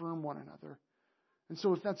another and affirm one another. And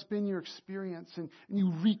so if that's been your experience and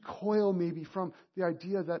you recoil maybe from the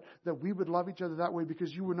idea that we would love each other that way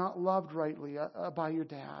because you were not loved rightly by your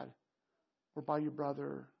dad, or by your brother,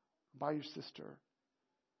 or by your sister.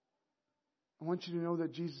 I want you to know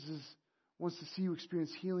that Jesus wants to see you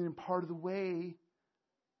experience healing, and part of the way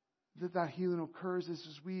that healing occurs is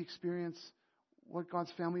as we experience what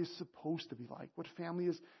God's family is supposed to be like,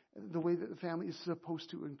 the way that the family is supposed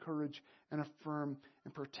to encourage and affirm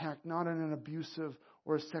and protect, not in an abusive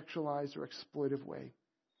or a sexualized or exploitive way.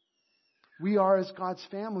 We are, as God's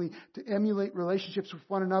family, to emulate relationships with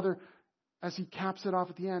one another, as he caps it off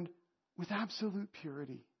at the end, with absolute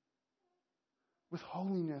purity, with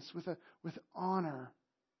holiness, with honor,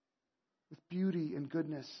 with beauty and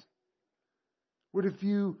goodness. We're to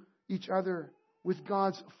view each other with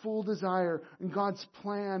God's full desire and God's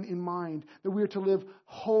plan in mind, that we are to live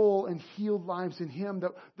whole and healed lives in Him,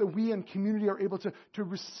 that we in community are able to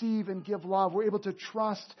receive and give love. We're able to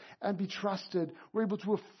trust and be trusted. We're able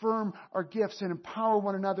to affirm our gifts and empower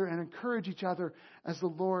one another and encourage each other as the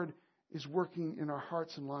Lord is working in our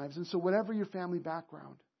hearts and lives. And so whatever your family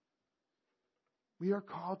background, we are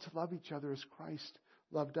called to love each other as Christ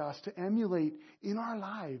loved us, to emulate in our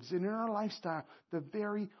lives and in our lifestyle the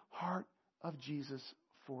very heart of Jesus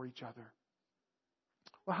for each other.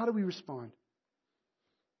 Well, how do we respond?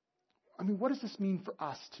 I mean, what does this mean for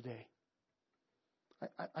us today?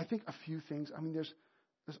 I think a few things. I mean, there's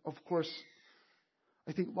of course,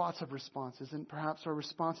 I think lots of responses, and perhaps our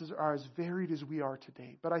responses are as varied as we are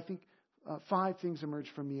today. But I think 5 things emerged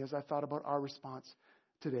for me as I thought about our response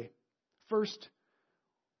today. First,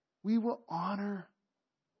 we will honor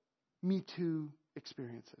Me Too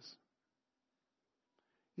experiences.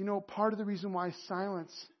 You know, part of the reason why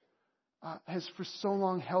silence has for so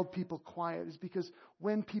long held people quiet is because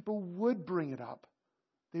when people would bring it up,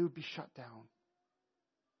 they would be shut down.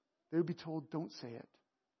 They would be told, don't say it.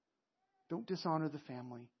 Don't dishonor the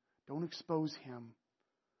family. Don't expose him.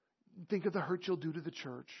 Think of the hurt you'll do to the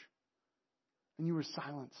church. And you were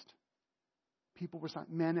silenced. People were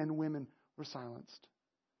silenced. Men and women were silenced.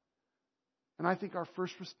 And I think our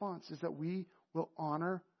first response is that we will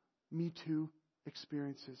honor Me Too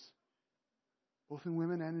experiences, both in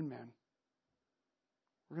women and in men.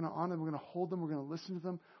 We're going to honor them. We're going to hold them. We're going to listen to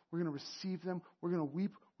them. We're going to receive them. We're going to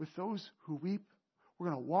weep with those who weep. We're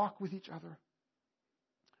going to walk with each other.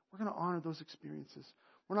 We're going to honor those experiences.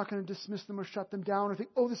 We're not going to dismiss them or shut them down or think,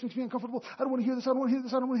 oh, this makes me uncomfortable. I don't want to hear this. I don't want to hear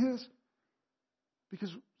this. I don't want to hear this.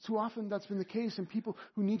 Because too often that's been the case. And people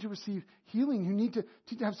who need to receive healing, who need to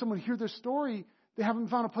have someone hear their story, they haven't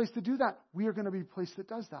found a place to do that. We are going to be a place that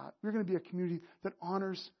does that. We're going to be a community that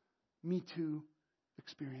honors Me Too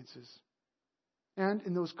experiences. And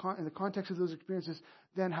in the context of those experiences,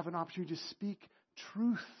 then have an opportunity to speak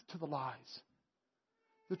truth to the lies.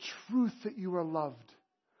 The truth that you are loved.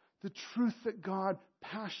 The truth that God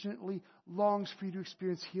passionately longs for you to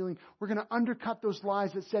experience healing. We're going to undercut those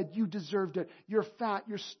lies that said you deserved it. You're fat,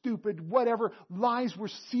 you're stupid, whatever lies were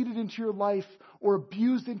seeded into your life or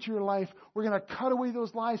abused into your life. We're going to cut away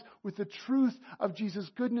those lies with the truth of Jesus'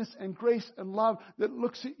 goodness and grace and love that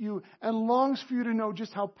looks at you and longs for you to know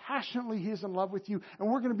just how passionately He is in love with you. And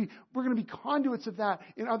we're going to be conduits of that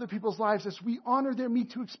in other people's lives. As we honor their Me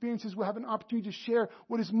Too experiences, we'll have an opportunity to share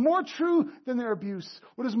what is more true than their abuse,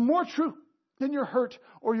 what is more true than your hurt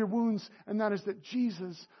or your wounds, and that is that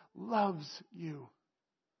Jesus loves you.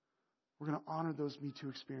 We're going to honor those Me Too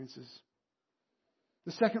experiences.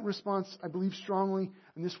 The second response, I believe strongly,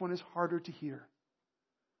 and this one is harder to hear.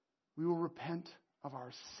 We will repent of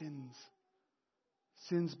our sins.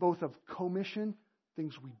 Sins both of commission,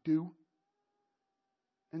 things we do,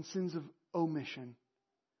 and sins of omission,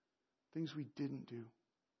 things we didn't do.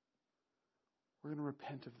 We're going to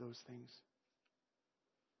repent of those things.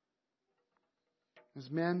 As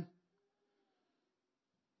men,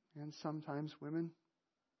 and sometimes women,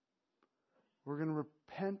 we're going to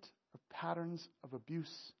repent of patterns of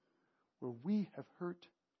abuse where we have hurt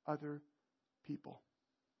other people.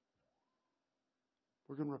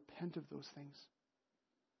 We're going to repent of those things.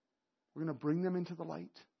 We're going to bring them into the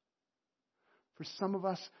light. For some of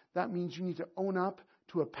us, that means you need to own up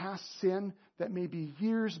to a past sin that may be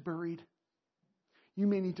years buried. You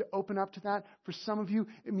may need to open up to that. For some of you,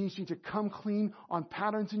 it means you need to come clean on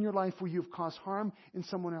patterns in your life where you've caused harm in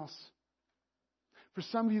someone else. For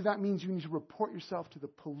some of you, that means you need to report yourself to the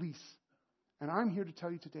police. And I'm here to tell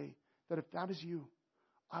you today that if that is you,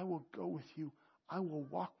 I will go with you. I will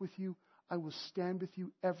walk with you. I will stand with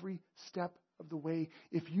you every step of the way.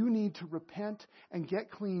 If you need to repent and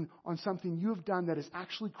get clean on something you have done that is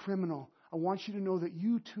actually criminal, I want you to know that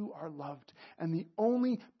you too are loved. And the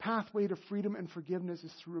only pathway to freedom and forgiveness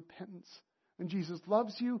is through repentance And Jesus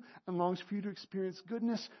loves you and longs for you to experience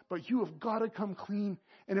goodness, but you have got to come clean.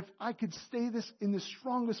 And if I could say this in the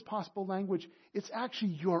strongest possible language, it's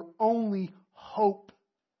actually your only hope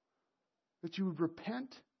that you would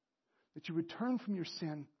repent, that you would turn from your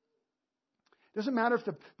sin. It doesn't matter if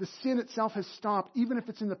the sin itself has stopped, even if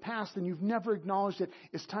it's in the past and you've never acknowledged it.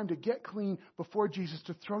 It's time to get clean before Jesus,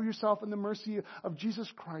 to throw yourself in the mercy of Jesus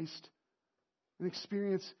Christ and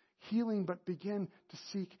experience healing, but begin to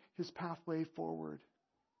seek His pathway forward.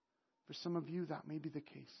 For some of you, that may be the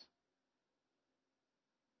case.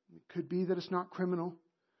 It could be that it's not criminal.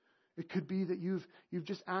 It could be that you've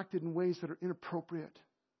just acted in ways that are inappropriate.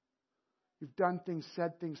 You've done things,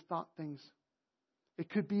 said things, thought things.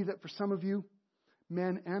 It could be that for some of you,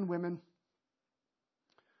 men and women,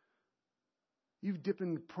 you've dipped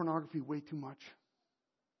into pornography way too much.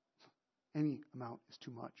 Any amount is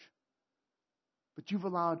too much. But you've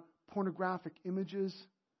allowed pornographic images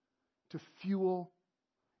to fuel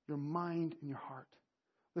your mind and your heart.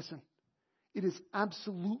 Listen, it is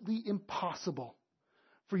absolutely impossible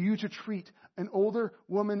for you to treat an older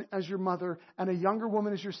woman as your mother and a younger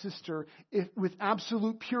woman as your sister with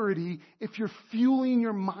absolute purity if you're fueling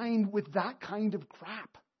your mind with that kind of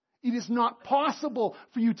crap. It is not possible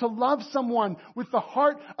for you to love someone with the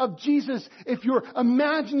heart of Jesus if you're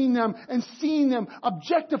imagining them and seeing them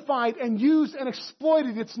objectified and used and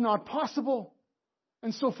exploited. It's not possible.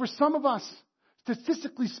 And so for some of us,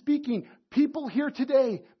 statistically speaking, people here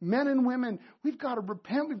today, men and women, we've got to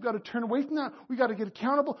repent. We've got to turn away from that. We've got to get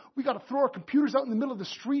accountable. We've got to throw our computers out in the middle of the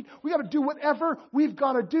street. We've got to do whatever we've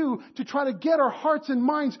got to do to try to get our hearts and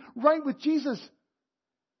minds right with Jesus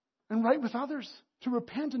and right with others, to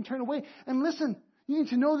repent and turn away. And listen, you need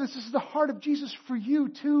to know this is the heart of Jesus for you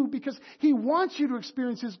too, because He wants you to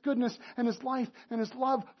experience His goodness and His life and His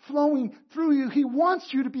love flowing through you. He wants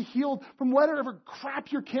you to be healed from whatever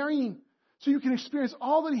crap you're carrying so you can experience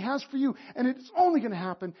all that He has for you. And it's only going to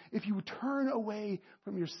happen if you turn away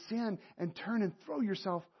from your sin and turn and throw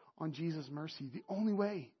yourself on Jesus' mercy. The only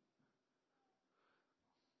way.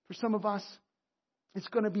 For some of us, it's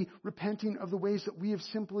going to be repenting of the ways that we have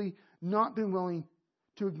simply not been willing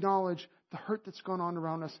to acknowledge the hurt that's gone on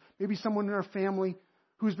around us. Maybe someone in our family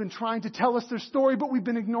who's been trying to tell us their story, but we've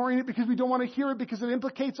been ignoring it because we don't want to hear it because it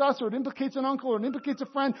implicates us, or it implicates an uncle, or it implicates a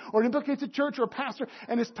friend, or it implicates a church or a pastor.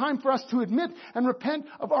 And it's time for us to admit and repent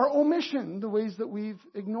of our omission, the ways that we've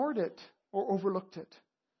ignored it or overlooked it.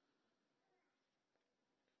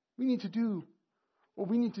 We need to do what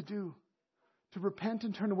we need to do to repent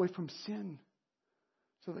and turn away from sin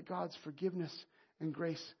so that God's forgiveness and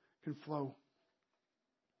grace can flow.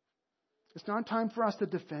 It's not time for us to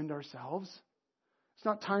defend ourselves. It's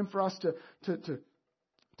not time for us to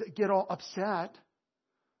get all upset.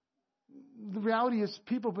 The reality is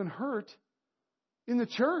people have been hurt in the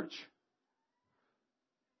church.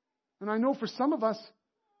 And I know for some of us,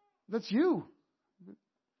 that's you.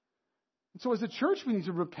 And so as a church, we need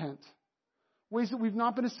to repent. Ways that we've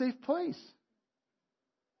not been a safe place.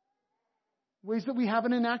 Ways that we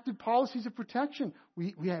haven't enacted policies of protection.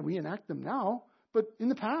 We enact them now, but in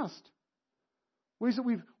the past. Ways that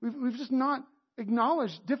we've just not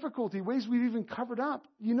acknowledged difficulty. Ways we've even covered up.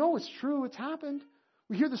 You know it's true. It's happened.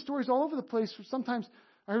 We hear the stories all over the place. Sometimes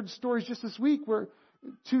I heard stories just this week where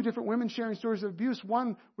two different women sharing stories of abuse.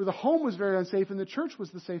 One where the home was very unsafe and the church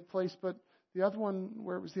was the safe place, but the other one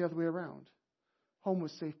where it was the other way around. Home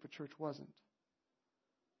was safe, but church wasn't.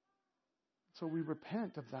 So we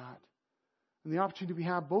repent of that. And the opportunity we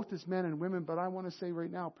have, both as men and women, but I want to say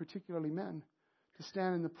right now, particularly men, to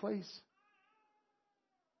stand in the place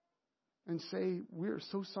and say, we're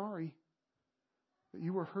so sorry that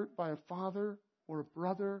you were hurt by a father or a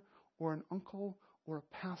brother or an uncle or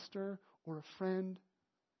a pastor or a friend.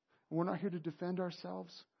 And we're not here to defend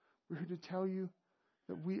ourselves. We're here to tell you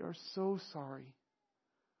that we are so sorry.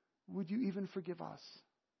 Would you even forgive us?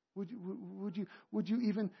 Would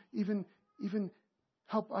you even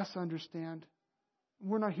help us understand?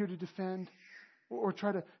 We're not here to defend or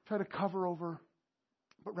try to cover over,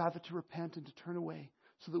 but rather to repent and to turn away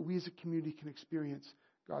so that we as a community can experience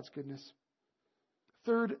God's goodness.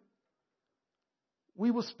 Third,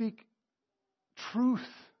 we will speak truth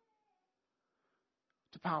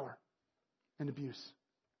to power and abuse.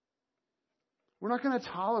 We're not going to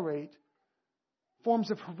tolerate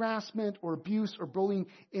forms of harassment or abuse or bullying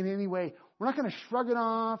in any way. We're not going to shrug it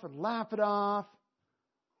off and laugh it off.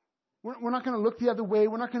 We're not going to look the other way.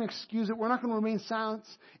 We're not going to excuse it. We're not going to remain silent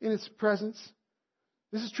in its presence.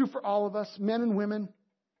 This is true for all of us, men and women.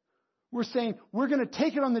 We're saying we're going to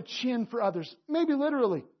take it on the chin for others. Maybe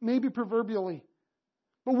literally, maybe proverbially.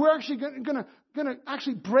 But we're actually going to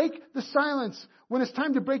actually break the silence when it's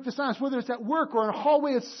time to break the silence, whether it's at work or in a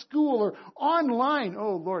hallway at school or online.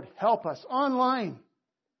 Oh, Lord, help us. Online.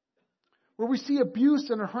 Where we see abuse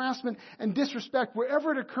and harassment and disrespect,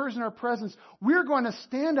 wherever it occurs in our presence, we're going to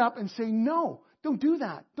stand up and say, no, don't do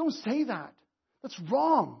that. Don't say that. That's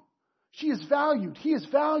wrong. She is valued. He is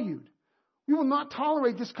valued. We will not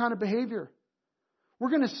tolerate this kind of behavior. We're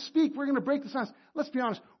going to speak. We're going to break the silence. Let's be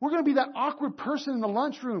honest. We're going to be that awkward person in the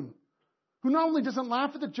lunchroom who not only doesn't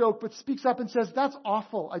laugh at the joke, but speaks up and says, that's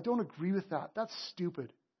awful. I don't agree with that. That's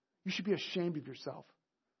stupid. You should be ashamed of yourself.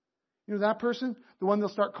 You know that person? The one they'll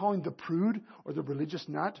start calling the prude or the religious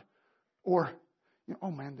nut. Or, oh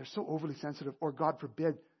man, they're so overly sensitive. Or God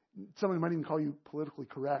forbid, someone might even call you politically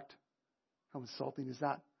correct. How insulting is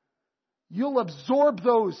that? You'll absorb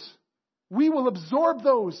those. We will absorb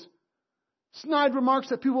those snide remarks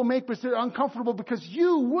that people make because they're uncomfortable because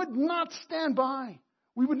you would not stand by.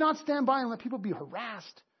 We would not stand by and let people be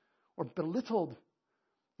harassed or belittled.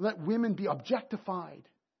 Let women be objectified.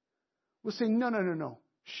 We'll say, no.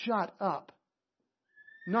 Shut up.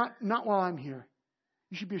 Not while I'm here.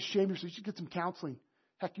 You should be ashamed of yourself. You should get some counseling.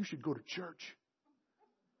 Heck, you should go to church.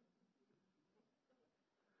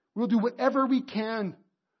 We'll do whatever we can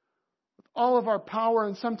with all of our power,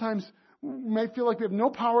 and sometimes we may feel like we have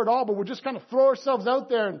no power at all, but we'll just kind of throw ourselves out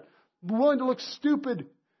there and be willing to look stupid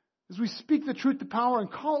as we speak the truth to power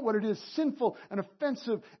and call it what it is, sinful and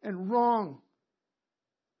offensive and wrong.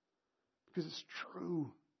 Because it's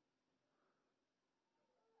true.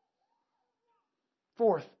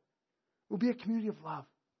 Fourth, we'll be a community of love.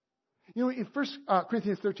 You know, in 1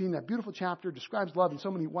 Corinthians 13, that beautiful chapter describes love in so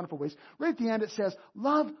many wonderful ways. Right at the end it says,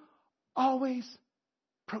 love always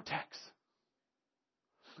protects.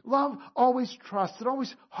 Love always trusts. It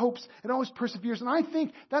always hopes. It always perseveres. And I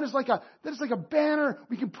think that is like a banner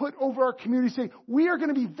we can put over our community saying, we are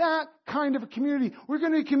going to be that kind of a community. We're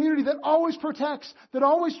going to be a community that always protects, that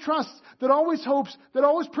always trusts, that always hopes, that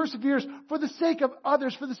always perseveres for the sake of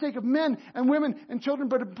others, for the sake of men and women and children,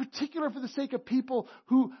 but in particular for the sake of people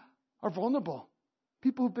who are vulnerable.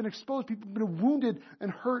 People who've been exposed, people who've been wounded and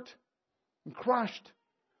hurt and crushed.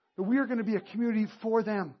 That we are going to be a community for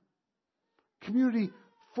them. Community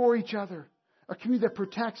for each other. A community that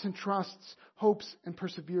protects and trusts, hopes and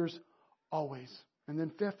perseveres always. And then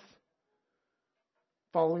fifth,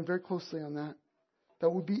 following very closely on that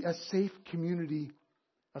would be a safe community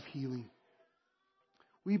of healing.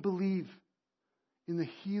 We believe in the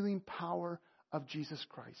healing power of Jesus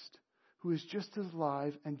Christ, who is just as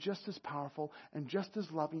alive and just as powerful and just as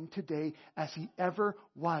loving today as he ever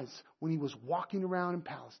was when he was walking around in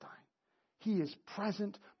Palestine. He is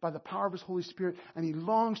present by the power of his Holy Spirit, and he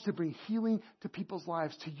longs to bring healing to people's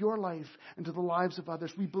lives, to your life, and to the lives of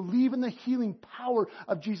others. We believe in the healing power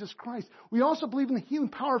of Jesus Christ. We also believe in the healing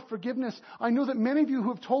power of forgiveness. I know that many of you who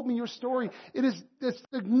have told me your story, it is a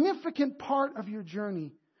significant part of your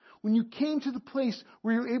journey when you came to the place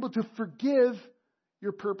where you're able to forgive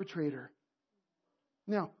your perpetrator.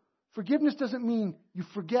 Now, forgiveness doesn't mean you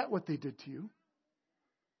forget what they did to you.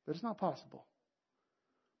 That is not possible.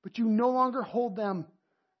 But you no longer hold them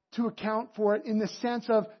to account for it in the sense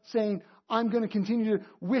of saying, I'm going to continue to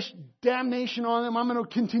wish damnation on them. I'm going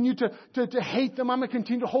to continue to hate them. I'm going to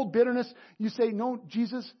continue to hold bitterness. You say, no,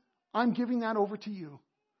 Jesus, I'm giving that over to you.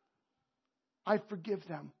 I forgive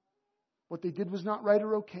them. What they did was not right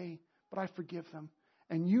or okay, but I forgive them.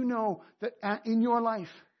 And you know that in your life,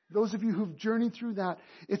 those of you who've journeyed through that,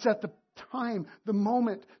 it's at the time, the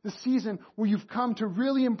moment, the season where you've come to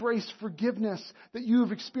really embrace forgiveness, that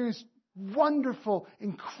you've experienced wonderful,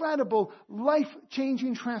 incredible,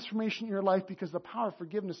 life-changing transformation in your life because the power of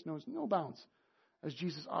forgiveness knows no bounds as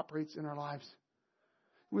Jesus operates in our lives.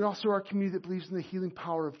 We also are a community that believes in the healing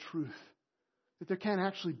power of truth, that there can't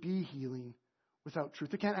actually be healing without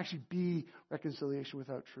truth. There can't actually be reconciliation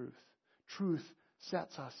without truth. Truth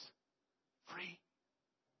sets us free.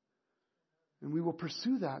 And we will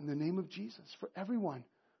pursue that in the name of Jesus for everyone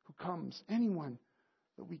who comes, anyone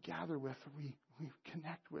that we gather with, or we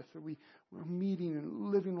connect with, or we're meeting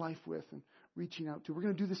and living life with and reaching out to. We're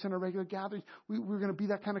going to do this in our regular gatherings. We're going to be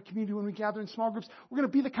that kind of community when we gather in small groups. We're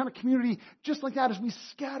going to be the kind of community just like that as we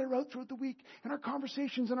scatter out throughout the week in our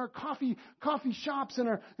conversations, in our coffee shops, in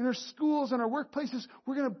our schools, in our workplaces.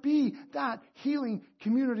 We're going to be that healing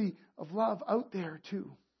community of love out there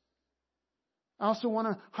too. I also want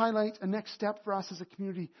to highlight a next step for us as a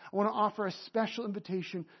community. I want to offer a special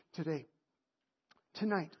invitation today.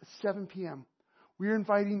 Tonight at 7 p.m., we are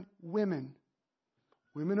inviting women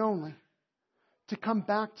only, to come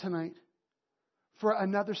back tonight for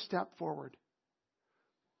another step forward.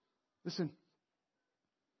 Listen,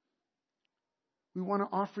 We want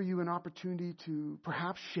to offer you an opportunity to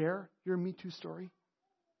perhaps share your Me Too story.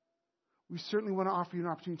 We certainly want to offer you an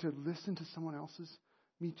opportunity to listen to someone else's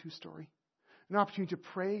Me Too story. An opportunity to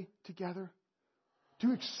pray together.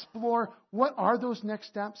 To explore what are those next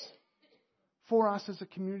steps for us as a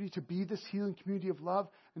community to be this healing community of love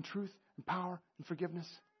and truth and power and forgiveness.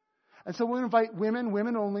 And so we'll invite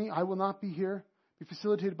women only. I will not be here. Be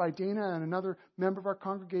facilitated by Dana and another member of our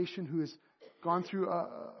congregation who has gone through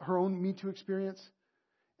her own Me Too experience.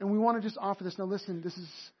 And we want to just offer this. Now listen,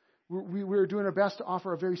 we're doing our best to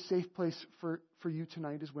offer a very safe place for you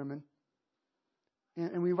tonight as women.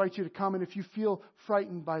 And we invite you to come. And if you feel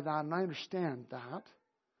frightened by that, and I understand that,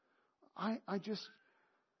 I just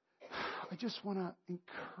want to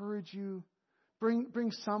encourage you.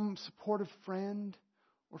 Bring some supportive friend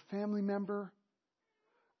or family member.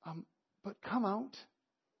 But come out.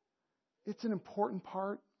 It's an important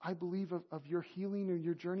part, I believe, of your healing or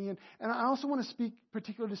your journey. And I also want to speak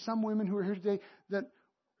particularly to some women who are here today that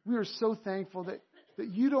we are so thankful that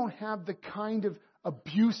you don't have the kind of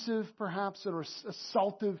abusive, perhaps, or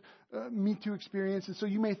assaultive Me Too experience. And so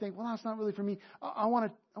you may think, well, that's not really for me. I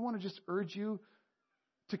want to just urge you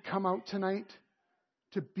to come out tonight,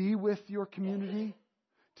 to be with your community,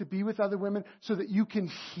 to be with other women, so that you can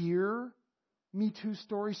hear Me Too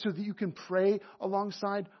stories, so that you can pray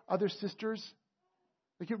alongside other sisters.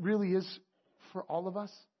 Like it really is for all of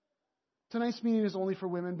us. Tonight's meeting is only for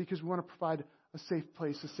women because we want to provide a safe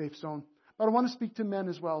place, a safe zone. But I want to speak to men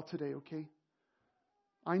as well today, okay?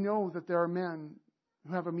 I know that there are men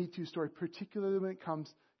who have a Me Too story, particularly when it comes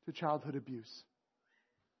to childhood abuse.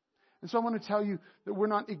 And so I want to tell you that we're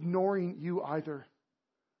not ignoring you either.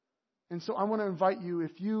 And so I want to invite you,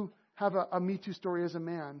 if you have a Me Too story as a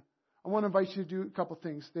man, I want to invite you to do a couple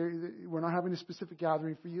things. We're not having a specific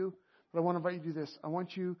gathering for you, but I want to invite you to do this. I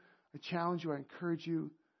challenge you, I encourage you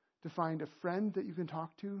to find a friend that you can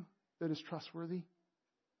talk to that is trustworthy.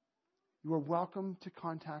 You are welcome to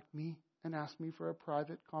contact me and ask me for a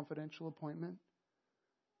private, confidential appointment.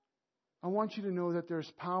 I want you to know that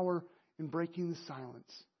there's power in breaking the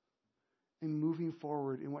silence and moving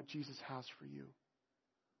forward in what Jesus has for you.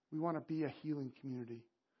 We want to be a healing community.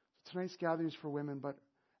 So tonight's gathering is for women, but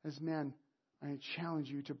as men, I challenge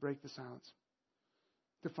you to break the silence,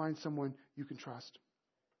 to find someone you can trust.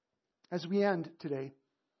 As we end today,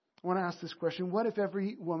 I want to ask this question. What if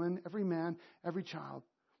every woman, every man, every child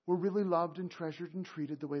were really loved and treasured and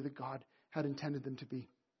treated the way that God had intended them to be?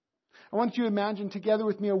 I want you to imagine together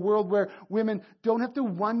with me a world where women don't have to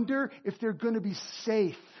wonder if they're going to be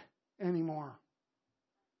safe anymore.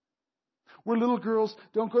 Where little girls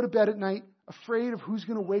don't go to bed at night afraid of who's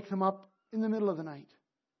going to wake them up in the middle of the night.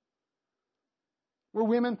 Where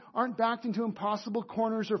women aren't backed into impossible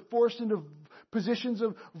corners or forced into positions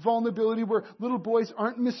of vulnerability. Where little boys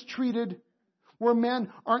aren't mistreated. Where men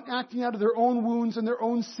aren't acting out of their own wounds and their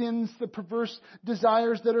own sins, the perverse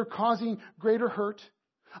desires that are causing greater hurt.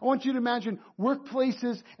 I want you to imagine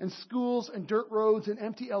workplaces and schools and dirt roads and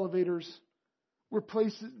empty elevators were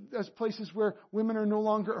places where women are no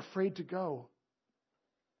longer afraid to go.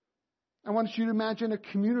 I want you to imagine a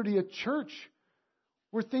community, a church,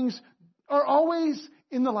 where things are always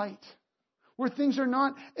in the light, where things are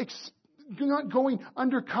not going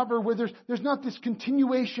undercover, where there's not this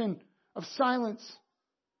continuation of silence,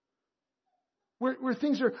 where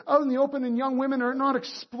things are out in the open and young women are not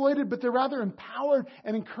exploited, but they're rather empowered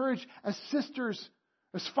and encouraged as sisters,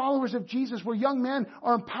 as followers of Jesus, where young men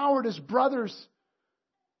are empowered as brothers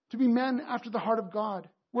to be men after the heart of God,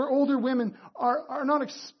 where older women are not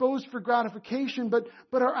exposed for gratification, but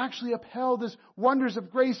are actually upheld as wonders of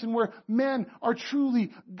grace, and where men are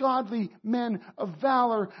truly godly men of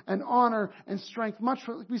valor and honor and strength, much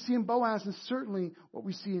like we see in Boaz and certainly what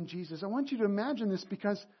we see in Jesus. I want you to imagine this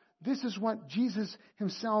because this is what Jesus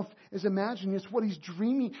himself is imagining. It's what he's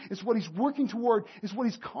dreaming. It's what he's working toward. It's what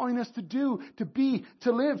he's calling us to do, to be,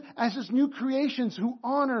 to live as his new creations who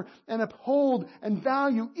honor and uphold and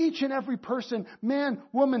value each and every person, man,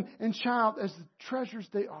 woman, and child as the treasures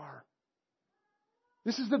they are.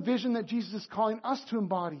 This is the vision that Jesus is calling us to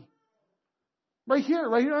embody. Right here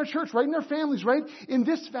in our church, right in our families, right in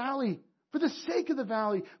this valley. For the sake of the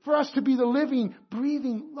valley, for us to be the living,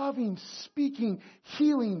 breathing, loving, speaking,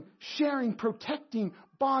 healing, sharing, protecting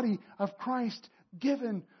body of Christ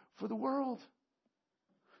given for the world.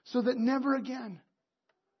 So that never again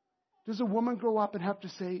does a woman grow up and have to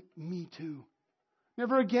say, me too.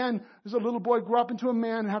 Never again does a little boy grow up into a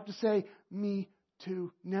man and have to say, me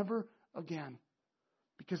too. Never again.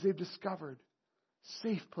 Because they've discovered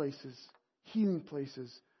safe places, healing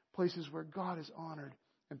places, places where God is honored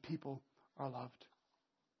and people are loved.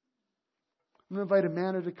 I'm going to invite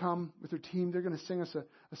Amanda to come with her team. They're going to sing us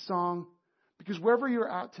a song. Because wherever you're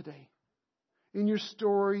at today, in your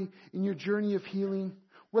story, in your journey of healing,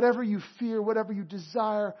 whatever you fear, whatever you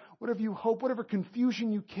desire, whatever you hope, whatever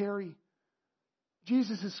confusion you carry,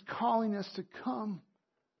 Jesus is calling us to come,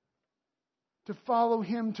 to follow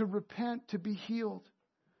Him, to repent, to be healed,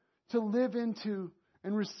 to live into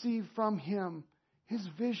and receive from Him His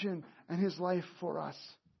vision and His life for us.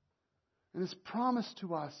 And His promise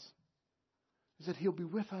to us is that He'll be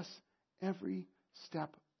with us every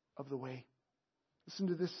step of the way. Listen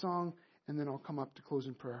to this song, and then I'll come up to close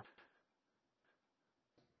in prayer.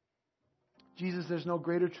 Jesus, there's no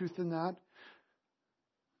greater truth than that.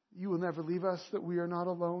 You will never leave us, that we are not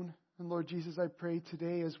alone. And Lord Jesus, I pray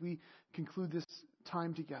today as we conclude this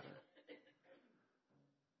time together,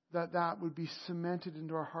 that would be cemented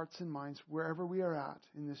into our hearts and minds wherever we are at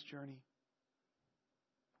in this journey.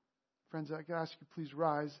 Friends, I could ask you please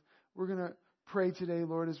rise. We're going to pray today,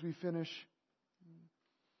 Lord, as we finish,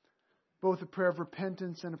 both a prayer of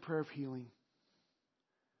repentance and a prayer of healing.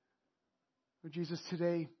 Lord Jesus,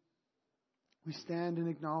 today we stand and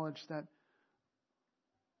acknowledge that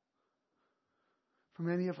for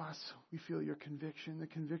many of us, we feel your conviction, the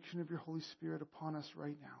conviction of your Holy Spirit upon us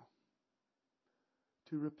right now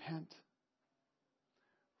to repent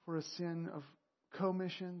for a sin of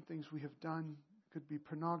commission, things we have done. It could be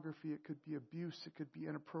pornography, it could be abuse, it could be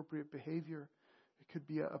inappropriate behavior, it could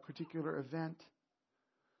be a particular event.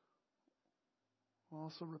 We'll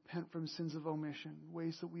also repent from sins of omission,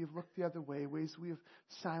 ways that we have looked the other way, ways we have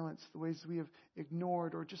silenced, the ways we have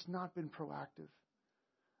ignored or just not been proactive.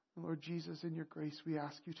 And Lord Jesus, in your grace, we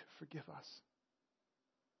ask you to forgive us.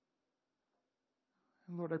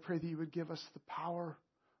 And Lord, I pray that you would give us the power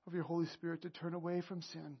of your Holy Spirit to turn away from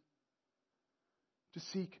sin, to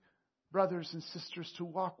seek brothers and sisters to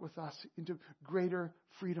walk with us into greater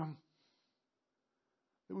freedom,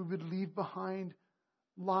 that we would leave behind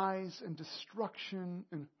lies and destruction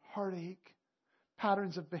and heartache,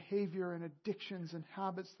 patterns of behavior and addictions and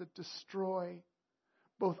habits that destroy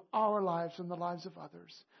both our lives and the lives of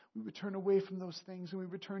others. We would turn away from those things and we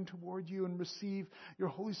would turn toward you and receive your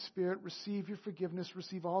Holy Spirit, receive your forgiveness,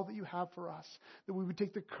 receive all that you have for us. That we would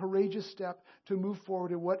take the courageous step to move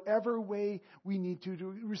forward in whatever way we need to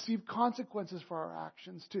receive consequences for our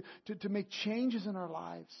actions, to make changes in our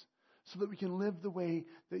lives so that we can live the way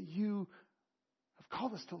that you have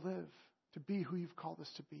called us to live, to be who you've called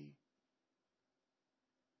us to be.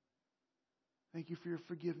 Thank you for your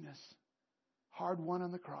forgiveness, hard won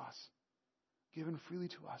on the cross, given freely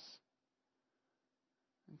to us.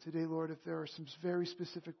 And today, Lord, if there are some very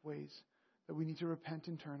specific ways that we need to repent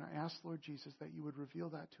and turn, I ask, Lord Jesus, that you would reveal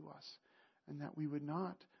that to us and that we would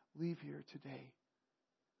not leave here today.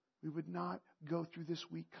 We would not go through this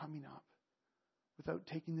week coming up without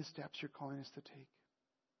taking the steps you're calling us to take.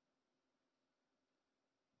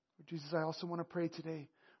 Lord Jesus, I also want to pray today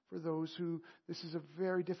for those who, this is a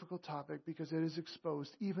very difficult topic because it is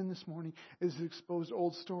exposed, even this morning, it has exposed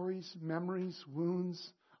old stories, memories,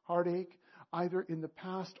 wounds, heartache, either in the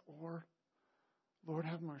past or, Lord,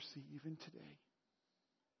 have mercy, even today.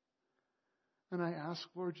 And I ask,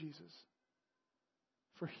 Lord Jesus,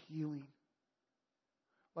 for healing.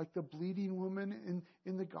 Like the bleeding woman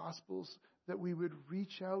in the Gospels, that we would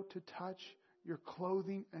reach out to touch your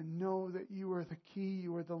clothing and know that you are the key,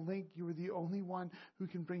 you are the link, you are the only one who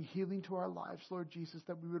can bring healing to our lives, Lord Jesus,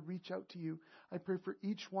 that we would reach out to you. I pray for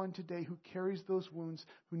each one today who carries those wounds,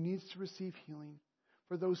 who needs to receive healing,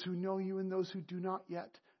 for those who know you and those who do not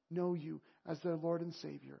yet know you as their Lord and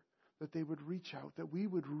Savior, that they would reach out, that we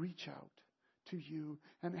would reach out to you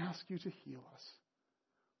and ask you to heal us.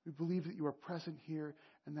 We believe that you are present here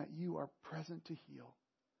and that you are present to heal.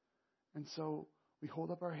 And so we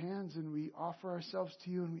hold up our hands and we offer ourselves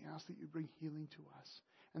to you and we ask that you bring healing to us.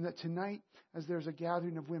 And that tonight, as there's a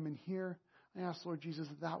gathering of women here, I ask, Lord Jesus,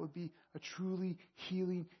 that would be a truly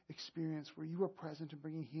healing experience where you are present and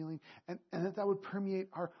bringing healing, and that would permeate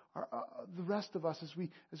the rest of us as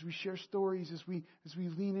we share stories, as we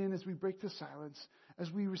lean in, as we break the silence,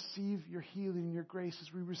 as we receive your healing and your grace,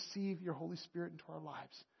 as we receive your Holy Spirit into our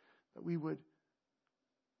lives, that we would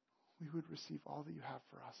receive all that you have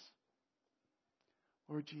for us.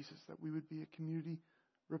 Lord Jesus, that we would be a community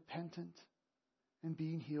repentant and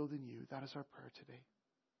being healed in you. That is our prayer today.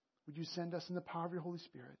 Would you send us in the power of your Holy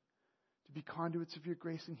Spirit to be conduits of your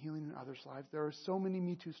grace and healing in others' lives? There are so many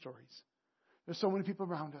Me Too stories. There's so many people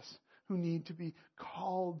around us who need to be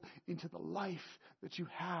called into the life that you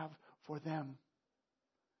have for them.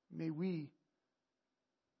 May we,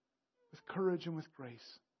 with courage and with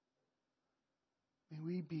grace, may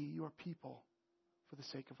we be your people for the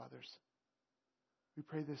sake of others. We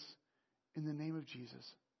pray this In the name of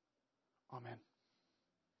Jesus. Amen.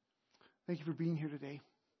 Thank you for being here today.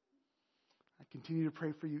 I continue to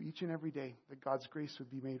pray for you each and every day that God's grace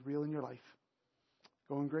would be made real in your life.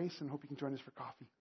 Go in grace, and hope you can join us for coffee.